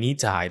feel the need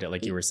to hide it,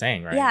 like you were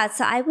saying, right? Yeah.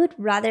 So I would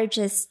rather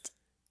just,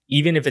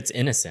 even if it's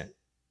innocent.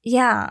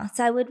 Yeah.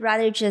 So I would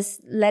rather just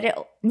let it,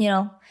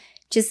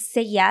 just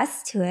say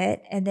yes to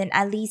it. And then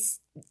at least,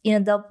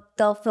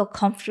 they'll feel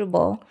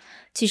comfortable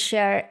to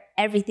share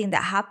everything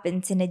that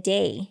happens in a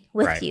day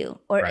with you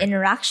or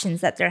interactions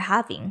that they're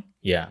having.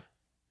 Yeah.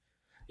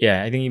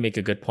 Yeah. I think you make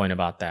a good point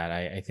about that.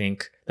 I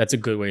think that's a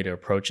good way to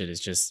approach it, is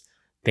just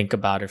think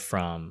about it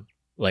from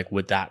like,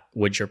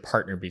 would your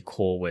partner be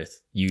cool with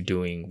you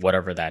doing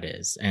whatever that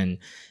is? And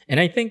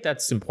I think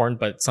that's important,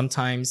 but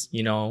sometimes,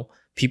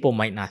 people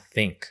might not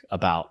think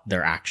about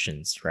their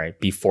actions, right,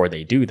 before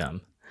they do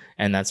them.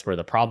 And that's where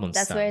the problems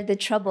That's where the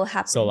trouble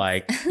happens. So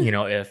like,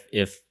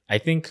 if I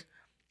think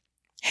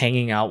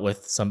hanging out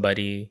with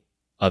somebody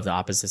of the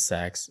opposite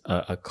sex,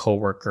 a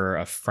coworker,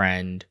 a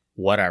friend,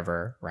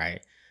 whatever,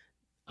 right?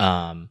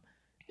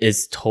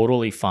 Is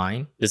totally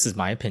fine. This is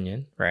my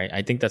opinion, right?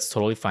 I think that's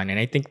totally fine. And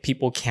I think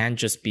people can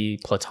just be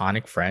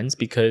platonic friends,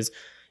 because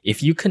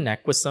if you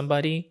connect with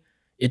somebody,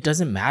 it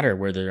doesn't matter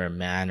whether they're a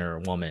man or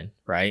a woman,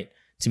 right?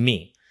 To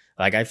me,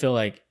 like, I feel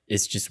like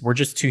we're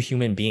just two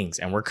human beings,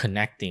 and we're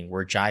connecting,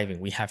 we're jiving,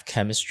 we have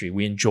chemistry,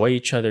 we enjoy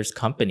each other's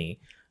company.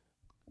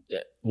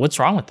 What's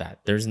wrong with that?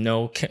 There's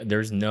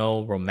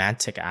no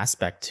romantic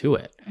aspect to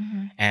it.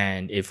 Mm-hmm.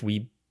 And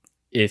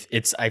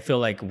I feel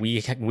like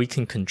we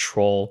can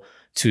control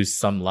to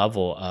some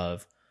level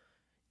of,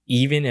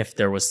 even if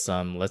there was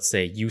some, let's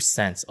say you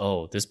sense,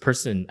 oh, this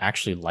person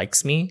actually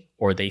likes me,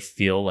 or they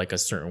feel like a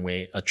certain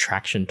way,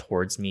 attraction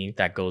towards me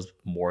that goes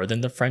more than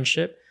the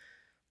friendship.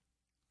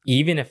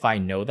 Even if I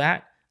know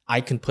that,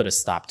 I can put a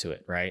stop to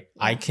it, right?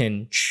 Yeah. I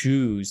can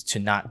choose to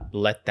not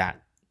let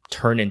that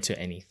turn into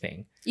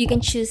anything. You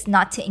can choose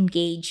not to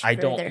engage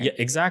further. Yeah,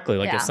 exactly.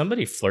 Like, if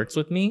somebody flirts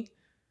with me,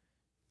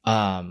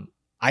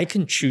 I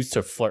can choose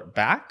to flirt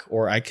back,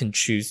 or I can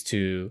choose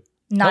to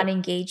not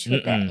engage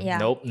with it. Yeah.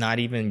 Nope. Not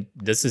even,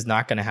 this is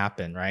not going to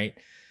happen. Right.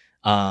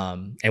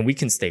 And we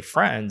can stay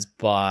friends,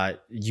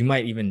 but you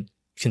might even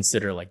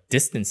consider like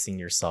distancing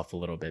yourself a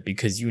little bit,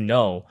 because you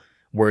know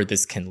where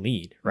this can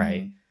lead.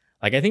 Right. Mm-hmm.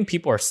 Like, I think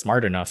people are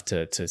smart enough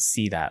to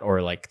see that,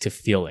 or like to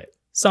feel it.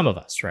 Some of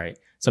us, right?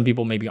 Some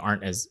people maybe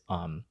aren't as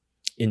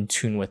in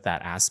tune with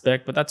that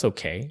aspect, but that's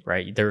okay.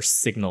 Right. There's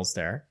signals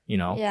there, you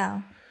know?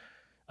 Yeah.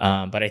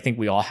 But I think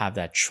we all have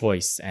that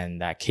choice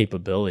and that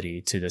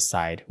capability to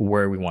decide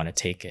where we want to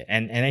take it.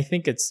 And I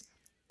think it's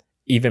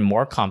even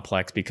more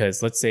complex,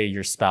 because let's say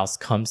your spouse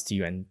comes to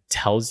you and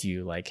tells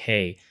you like,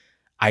 hey,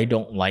 I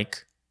don't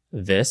like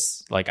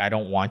this. Like, I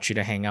don't want you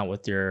to hang out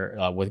with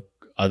with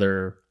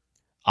other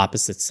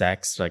opposite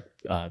sex, like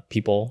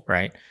people,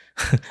 right?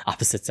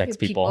 Opposite sex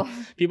people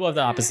of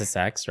the opposite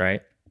sex,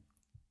 right?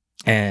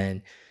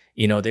 And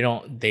you know,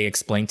 they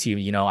explain to you,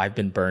 you know, I've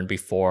been burned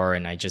before,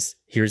 and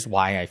here's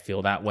why I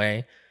feel that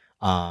way.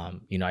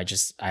 You know,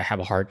 I have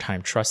a hard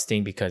time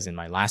trusting, because in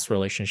my last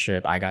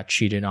relationship, I got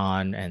cheated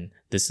on, and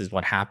this is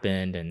what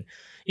happened. And,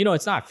 you know,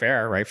 it's not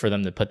fair, right, for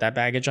them to put that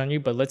baggage on you.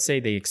 But let's say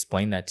they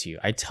explain that to you.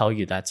 I tell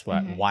you that's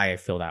why I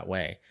feel that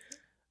way.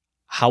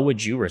 How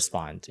would you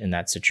respond in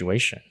that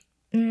situation?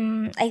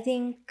 I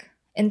think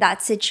in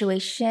that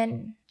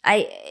situation,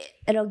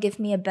 it'll give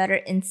me a better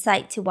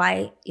insight to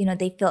why, you know,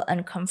 they feel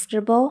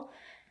uncomfortable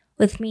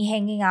with me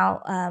hanging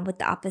out with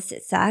the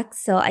opposite sex.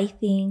 So I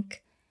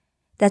think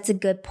that's a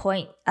good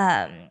point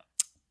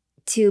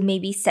to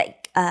maybe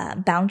set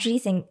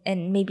boundaries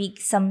and maybe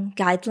some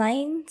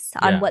guidelines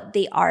on what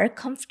they are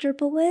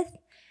comfortable with,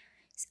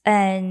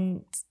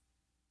 and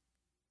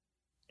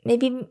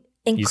maybe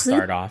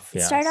start off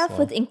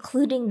with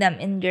including them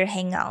in your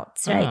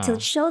hangouts, right? To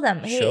show them,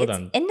 hey,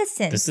 it's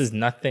innocent. This is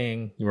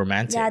nothing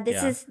romantic.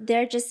 Yeah,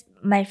 they're just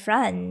my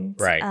friends.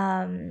 Right.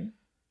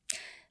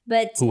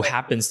 But who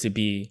happens to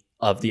be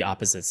of the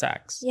opposite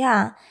sex.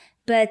 Yeah.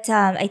 But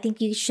I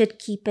think you should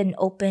keep an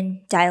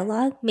open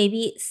dialogue.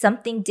 Maybe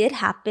something did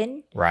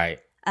happen. Right.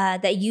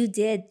 That you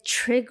did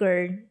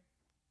trigger,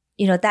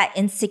 you know, that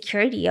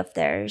insecurity of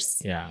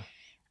theirs. Yeah.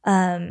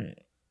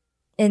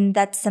 And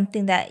that's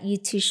something that you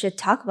two should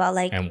talk about,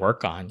 like, and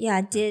work on.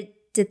 Yeah. Did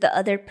the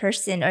other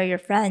person or your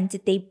friend,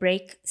 did they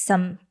break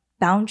some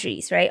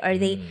boundaries, right? Are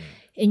they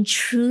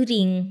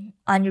intruding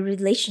on your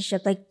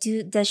relationship? Like,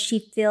 does she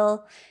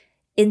feel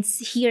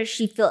he or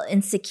she feel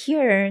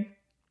insecure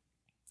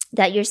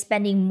that you're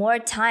spending more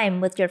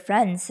time with your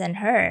friends than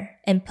her,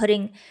 and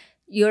putting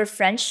your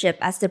friendship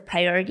as the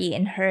priority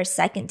and her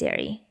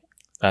secondary?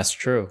 That's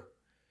true.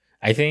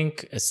 I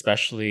think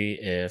especially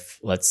if,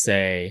 let's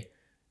say,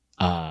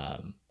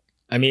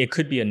 I mean, it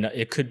could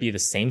be the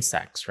same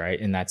sex, right?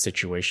 In that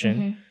situation.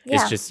 Mm-hmm.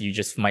 Yeah. It's just, you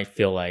just might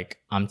feel like,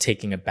 I'm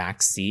taking a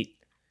back seat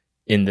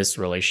in this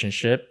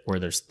relationship where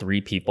there's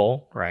 3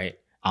 people, right?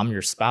 I'm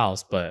your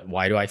spouse, but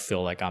why do I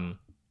feel like I'm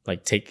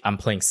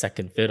playing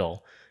second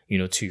fiddle, you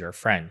know, to your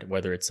friend,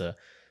 whether it's a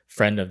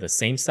friend of the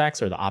same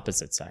sex or the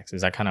opposite sex?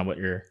 Is that kind of what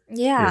you're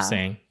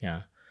saying?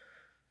 Yeah.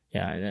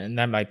 Yeah. And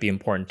that might be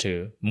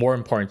more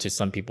important to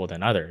some people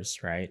than others,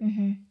 right?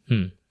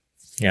 Mm-hmm.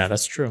 Yeah,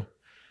 that's true.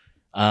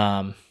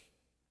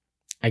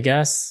 I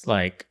guess,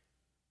 like,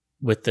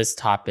 with this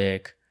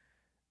topic,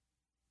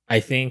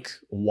 I think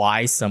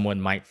why someone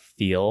might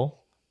feel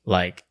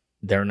like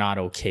they're not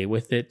okay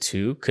with it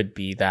too could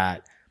be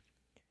that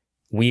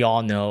we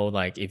all know,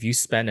 like, if you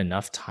spend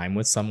enough time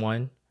with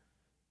someone,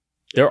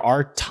 there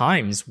are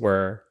times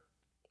where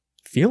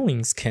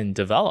feelings can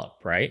develop,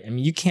 right? I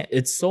mean,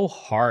 it's so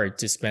hard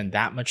to spend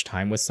that much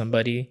time with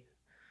somebody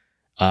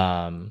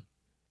and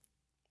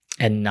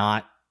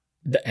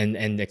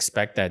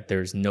expect that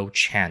there's no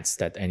chance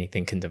that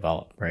anything can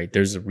develop, right?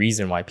 There's a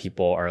reason why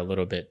people are a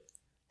little bit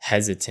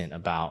hesitant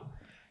about,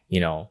 you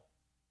know,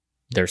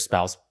 their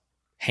spouse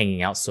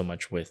hanging out so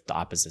much with the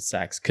opposite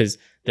sex, because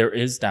there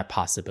is that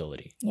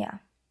possibility. Yeah.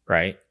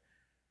 Right?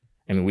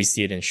 I mean, we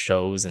see it in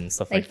shows and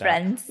stuff like that.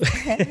 Like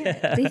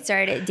Friends. They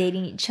started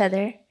dating each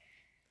other.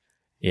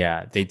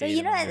 Yeah, they But date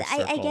you know, around your I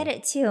circle. get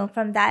it too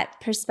from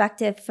that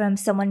perspective from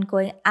someone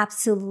going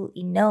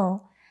absolutely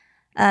no.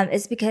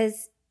 It's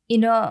because, you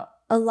know,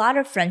 a lot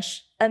of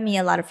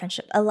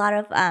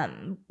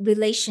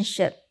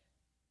relationship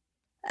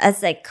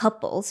as like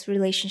couples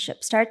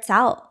relationship starts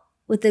out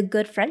with a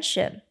good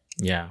friendship.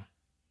 Yeah.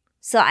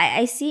 So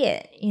I see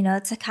it, you know,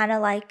 it's kind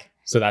of like,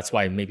 So that's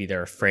why maybe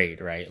they're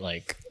afraid, right?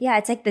 Like, yeah,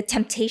 it's like the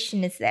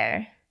temptation is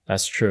there.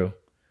 that's true.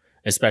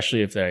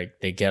 Especially if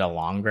they get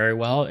along very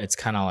well. It's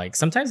kind of like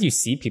sometimes you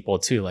see people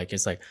too, like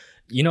it's like,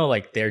 you know,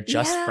 like they're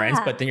just friends,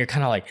 but then you're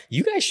kind of like,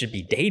 you guys should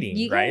be dating,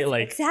 You right? guys-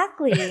 Like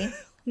exactly.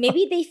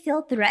 Maybe they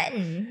feel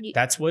threatened.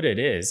 that's what it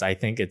is. I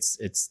think it's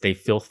they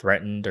feel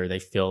threatened, or they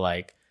feel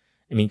like,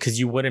 I mean, because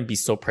you wouldn't be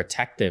so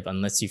protective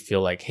unless you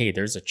feel like, hey,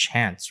 there's a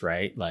chance,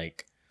 right?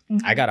 Like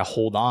I gotta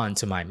hold on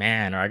to my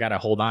man, or I gotta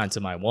hold on to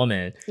my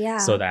woman, Yeah.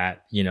 so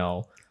that, you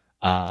know,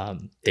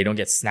 they don't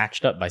get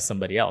snatched up by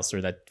somebody else,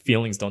 or that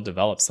feelings don't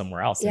develop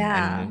somewhere else,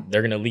 and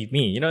they're gonna leave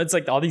me. You know, it's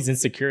like all these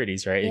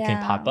insecurities, right? It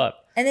can pop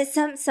up. And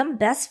then some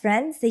best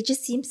friends, they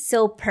just seem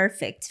so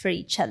perfect for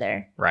each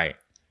other. Right.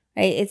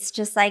 Right. It's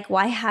just like,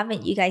 why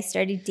haven't you guys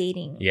started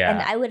dating? Yeah.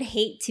 And I would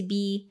hate to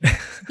be,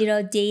 you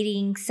know,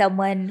 dating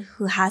someone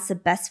who has a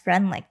best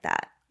friend like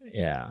that.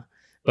 Yeah.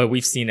 But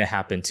we've seen it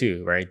happen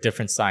too, right?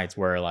 Different sides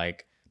where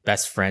like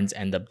best friends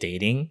end up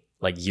dating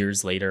like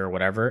years later or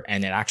whatever,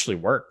 and it actually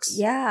works.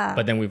 Yeah.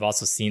 But then we've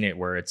also seen it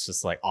where it's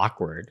just like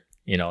awkward.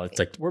 You know, it's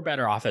like we're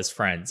better off as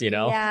friends, you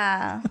know?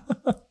 Yeah.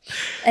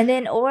 And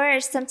then, or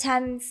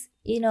sometimes,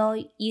 you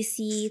know, you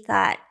see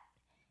that,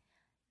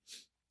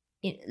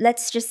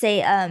 let's just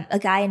say a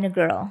guy and a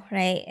girl,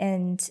 right?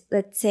 And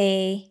let's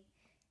say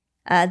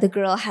the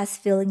girl has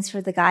feelings for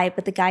the guy,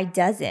 but the guy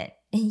doesn't.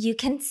 And you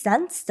can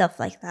sense stuff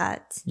like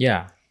that.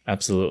 Yeah,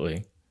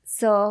 absolutely.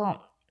 So,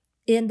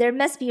 and there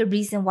must be a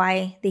reason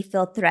why they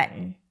feel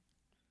threatened.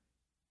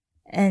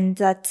 And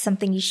that's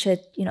something you should,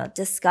 you know,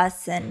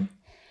 discuss. And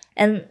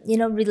you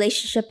know,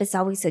 relationship is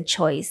always a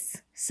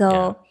choice.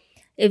 So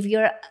if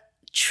you're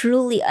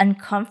truly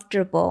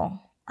uncomfortable,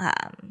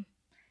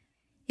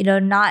 you know,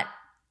 not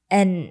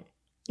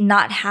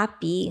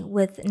happy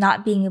with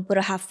not being able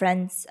to have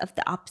friends of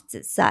the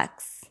opposite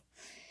sex,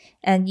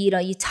 and you know,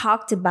 you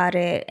talked about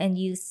it, and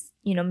you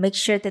know, make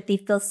sure that they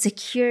feel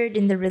secured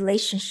in the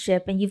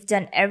relationship, and you've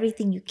done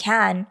everything you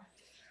can.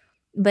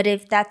 But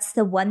if that's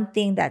the one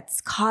thing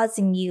that's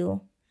causing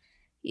you,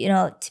 you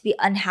know, to be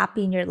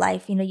unhappy in your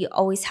life, you know, you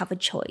always have a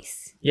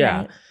choice.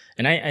 Yeah. Right?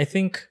 And I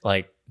think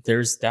like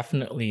there's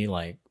definitely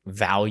like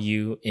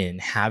value in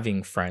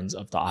having friends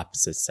of the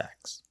opposite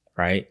sex,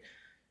 right?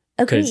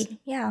 Agreed.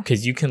 Yeah.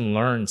 Because you can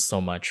learn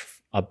so much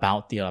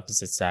about the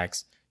opposite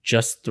sex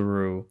just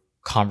through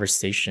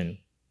conversation,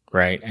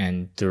 right?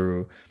 And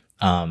through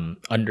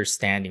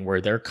understanding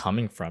where they're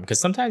coming from. Because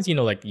sometimes, you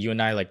know, like you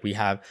and I, like we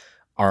have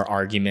our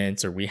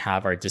arguments or we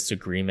have our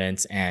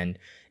disagreements, and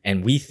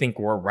we think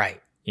we're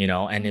right, you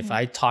know? And if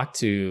I talk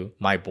to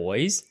my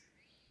boys,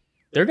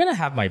 they're going to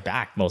have my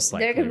back most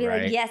likely. They're going to be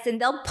right? like, yes.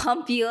 And they'll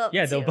pump you up.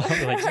 Yeah, they'll be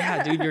like,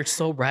 yeah, dude, you're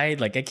so right.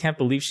 Like, I can't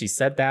believe she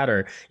said that.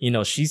 Or, you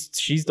know,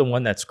 she's the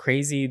one that's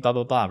crazy, blah,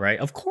 blah, blah, right?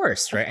 Of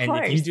course, right?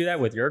 And if you do that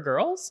with your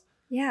girls,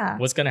 yeah,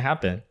 what's going to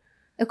happen?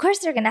 Of course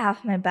they're going to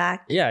have my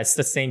back. Yeah, it's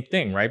the same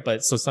thing, right?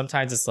 But so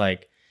sometimes it's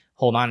like,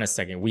 hold on a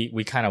second.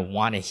 We kind of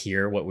want to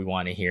hear what we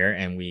want to hear.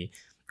 And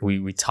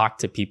we talk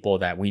to people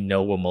that we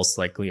know will most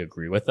likely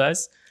agree with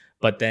us.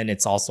 But then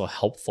it's also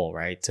helpful,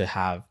 right? To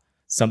have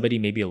somebody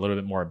maybe a little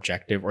bit more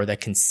objective, or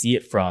that can see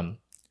it from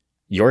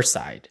your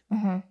side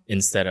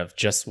instead of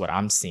just what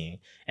I'm seeing.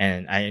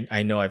 And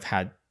I know I've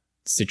had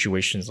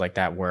situations like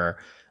that where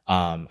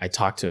I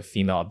talked to a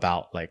female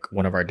about like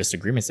one of our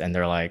disagreements, and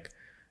they're like,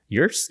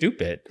 you're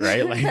stupid,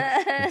 right?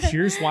 Like,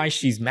 here's why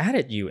she's mad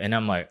at you. And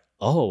I'm like,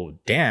 oh,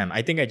 damn,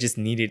 I think I just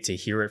needed to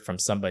hear it from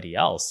somebody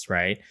else,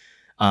 right?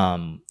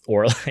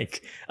 Or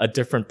like a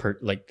different,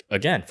 like,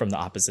 again, from the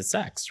opposite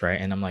sex, right?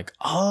 And I'm like,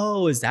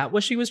 oh, is that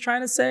what she was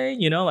trying to say?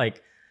 You know,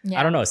 like,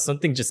 I don't know,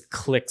 something just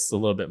clicks a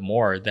little bit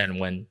more than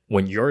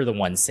when you're the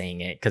one saying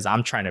it, because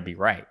I'm trying to be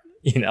right,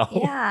 you know?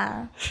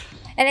 Yeah.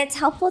 And it's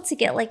helpful to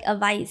get like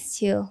advice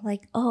too.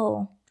 Like,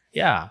 oh,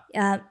 yeah.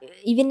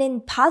 Even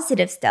in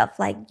positive stuff,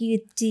 like, do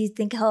you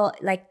think he'll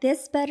like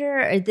this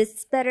better or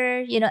this better,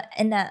 you know,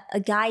 in a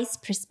guy's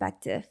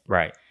perspective.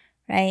 Right.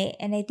 Right.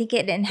 And I think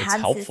it enhances.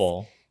 It's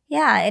helpful.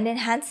 Yeah, it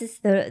enhances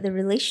the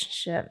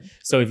relationship.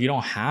 So if you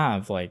don't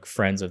have like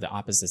friends of the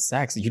opposite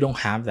sex, you don't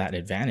have that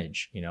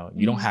advantage, you know,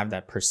 you don't have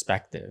that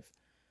perspective.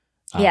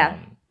 Yeah.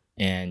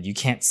 And you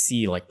can't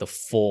see like the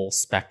full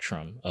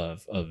spectrum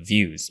of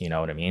views, you know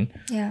what I mean?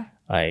 Yeah.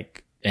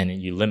 Like, and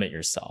you limit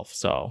yourself.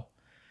 So,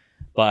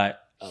 but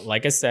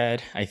like I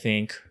said, I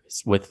think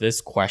with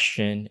this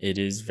question, it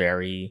is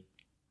very,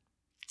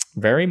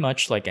 very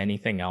much like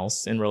anything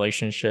else in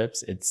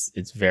relationships.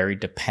 It's very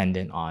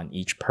dependent on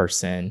each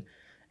person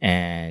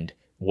and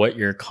what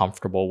you're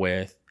comfortable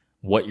with,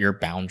 what your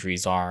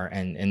boundaries are.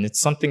 And it's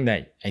something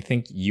that I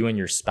think you and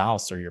your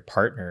spouse or your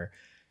partner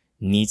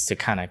needs to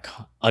kind of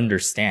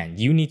understand.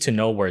 You need to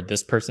know where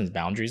this person's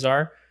boundaries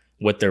are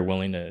what they're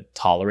willing to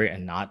tolerate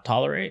and not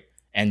tolerate,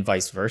 and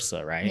vice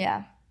versa, right?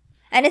 Yeah.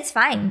 And it's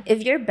fine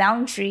if your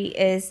boundary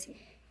is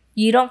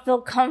you don't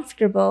feel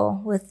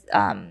comfortable with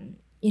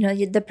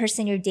the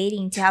person you're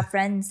dating to have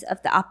friends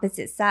of the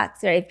opposite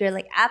sex, or if you're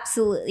like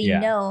absolutely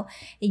no,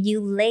 you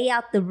lay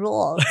out the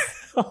rules.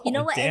 You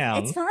know what?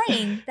 It's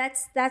fine.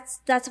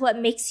 That's what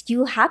makes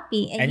you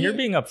happy, and you're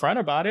being upfront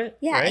about it.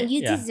 Yeah, right? And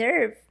you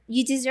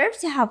deserve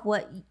to have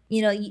what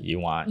you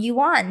want. You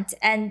want,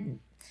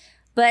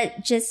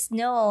 but just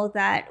know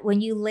that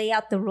when you lay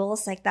out the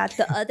rules like that,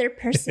 the other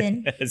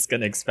person is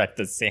gonna expect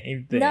the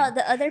same thing. No,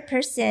 the other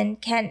person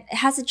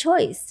has a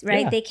choice,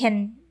 right?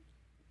 Yeah.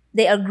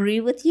 They agree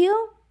with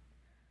you,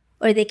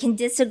 or they can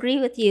disagree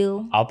with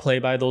you. I'll play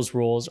by those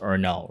rules or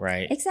no,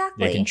 right?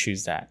 Exactly. They can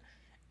choose that.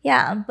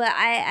 Yeah, but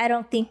I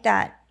don't think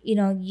that,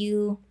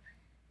 you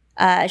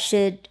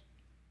should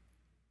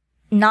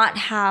not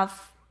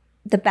have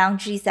the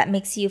boundaries that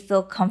makes you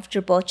feel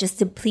comfortable just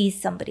to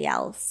please somebody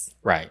else.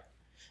 Right.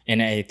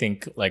 And I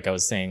think, like I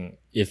was saying,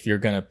 if you're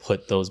going to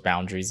put those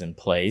boundaries in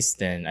place,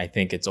 then I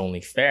think it's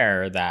only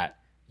fair that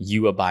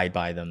you abide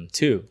by them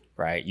too,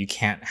 right? You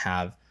can't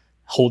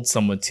hold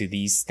someone to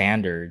these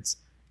standards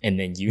and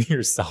then you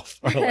yourself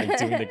are like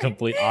doing the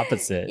complete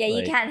opposite. Yeah,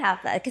 you can't have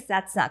that because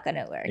that's not going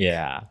to work.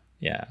 Yeah.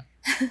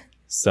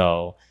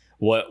 So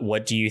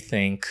what do you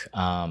think,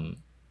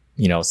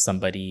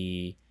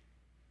 somebody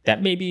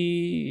that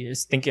maybe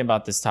is thinking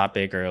about this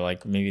topic, or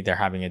like maybe they're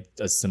having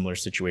a similar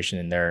situation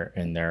in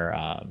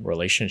their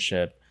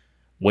relationship,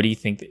 what do you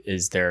think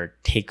is their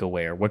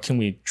takeaway, or what can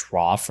we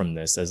draw from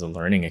this as a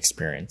learning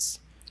experience?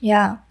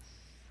 Yeah,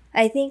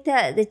 I think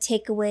that the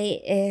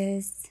takeaway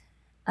is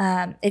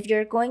if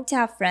you're going to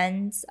have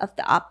friends of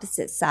the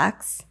opposite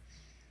sex,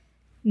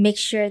 make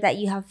sure that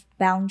you have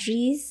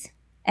boundaries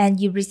and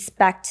you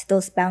respect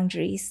those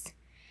boundaries.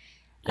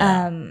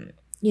 Yeah.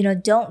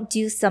 Don't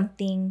do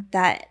something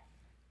that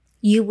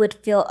you would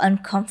feel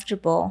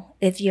uncomfortable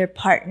if your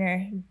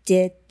partner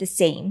did the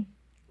same.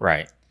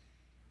 Right.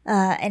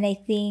 And I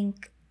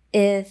think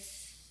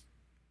if,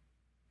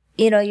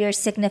 your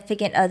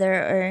significant other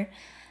or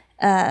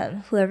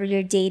whoever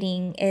you're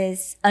dating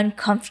is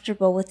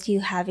uncomfortable with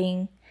you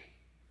having,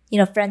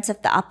 friends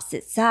of the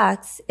opposite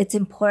sex, it's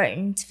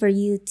important for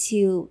you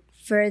to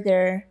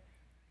further,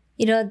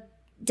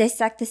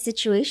 dissect the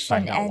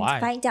situation and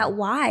find out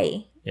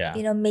why.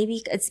 Yeah.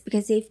 Maybe it's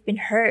because they've been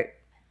hurt.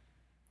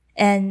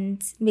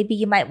 And maybe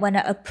you might want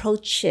to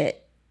approach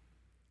it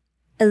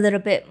with a little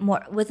bit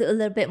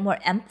more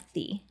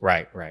empathy.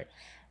 Right.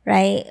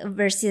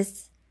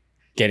 Versus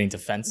getting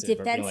defensive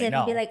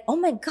and be like, oh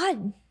my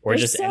God. Or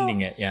just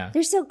ending it. Yeah.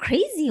 They're so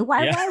crazy.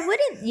 Why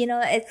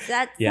wouldn't,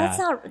 that's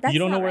you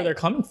don't know where they're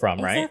coming from,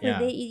 exactly.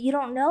 Right? Yeah. You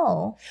don't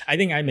know. I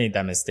think I made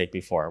that mistake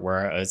before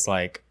where it's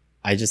like,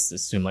 I just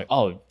assume like,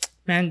 oh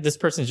man, this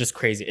person's just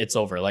crazy. It's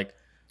over. Like,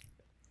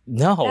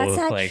 no,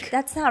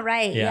 that's not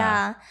right.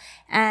 Yeah.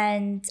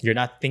 And you're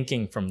not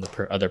thinking from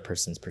the other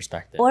person's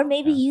perspective. Or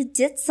maybe you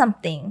did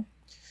something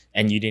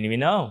and you didn't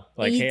even know.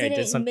 Like, hey, I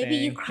did something. Maybe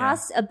you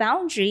crossed a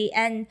boundary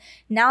and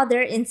now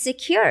they're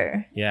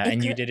insecure. Yeah.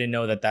 And you didn't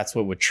know that that's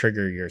what would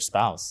trigger your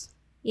spouse.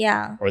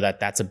 Yeah. Or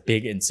that's a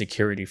big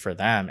insecurity for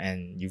them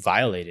and you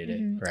violated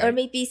it. Right? Or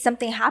maybe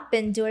something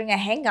happened during a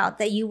hangout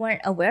that you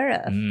weren't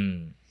aware of.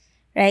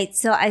 Right.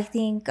 So I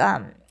think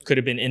could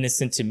have been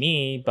innocent to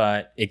me,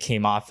 but it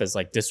came off as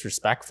like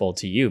disrespectful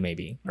to you,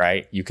 maybe,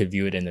 right? You could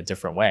view it in a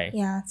different way.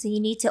 Yeah. So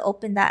you need to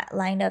open that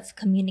line of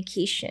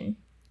communication.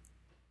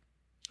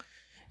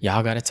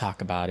 Y'all got to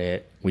talk about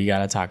it. We got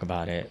to talk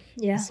about it.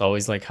 Yeah. It's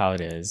always like how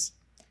it is.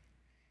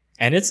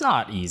 And it's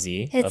not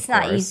easy. It's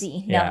not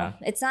easy. No, yeah.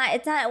 It's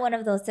not one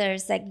of those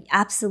there's like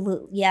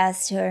absolute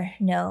yes or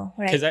no,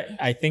 right? Because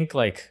I think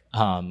like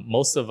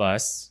most of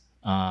us,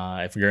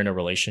 if you're in a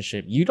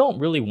relationship, you don't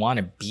really want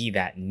to be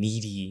that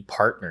needy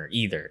partner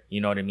either. You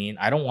know what I mean?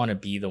 I don't want to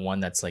be the one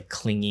that's like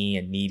clingy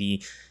and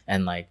needy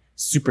and like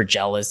super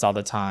jealous all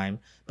the time.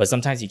 But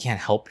sometimes you can't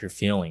help your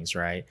feelings,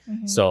 right?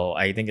 Mm-hmm. So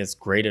I think it's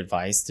great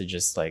advice to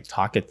just like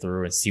talk it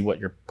through and see what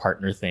your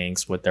partner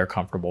thinks, what they're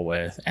comfortable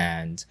with.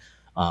 And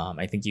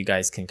I think you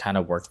guys can kind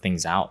of work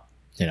things out,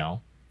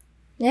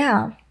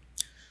 Yeah.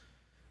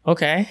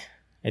 Okay.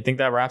 I think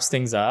that wraps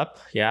things up,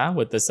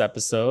 with this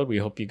episode. We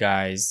hope you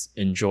guys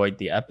enjoyed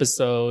the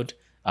episode.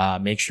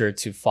 Make sure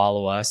to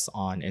follow us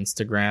on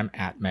Instagram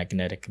at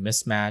Magnetic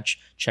Mismatch.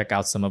 Check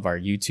out some of our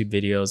YouTube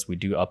videos. We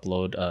do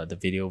upload the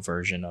video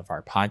version of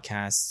our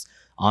podcasts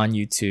on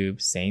YouTube.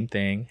 Same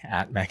thing,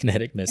 at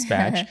Magnetic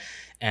Mismatch.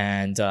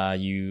 And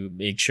you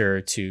make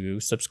sure to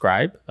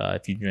subscribe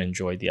if you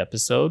enjoyed the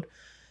episode,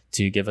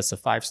 to give us a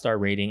 5-star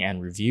rating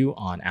and review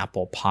on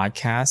Apple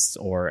Podcasts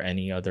or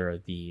any other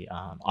of the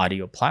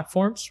audio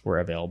platforms. We're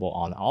available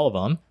on all of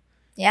them.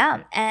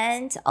 Yeah.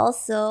 And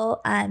also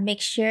make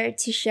sure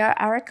to share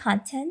our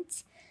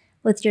content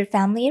with your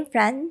family and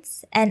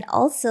friends, and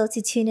also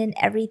to tune in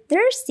every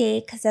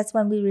Thursday because that's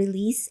when we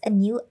release a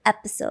new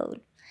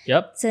episode.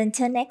 Yep. So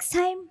until next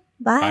time,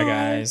 bye. Bye,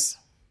 guys.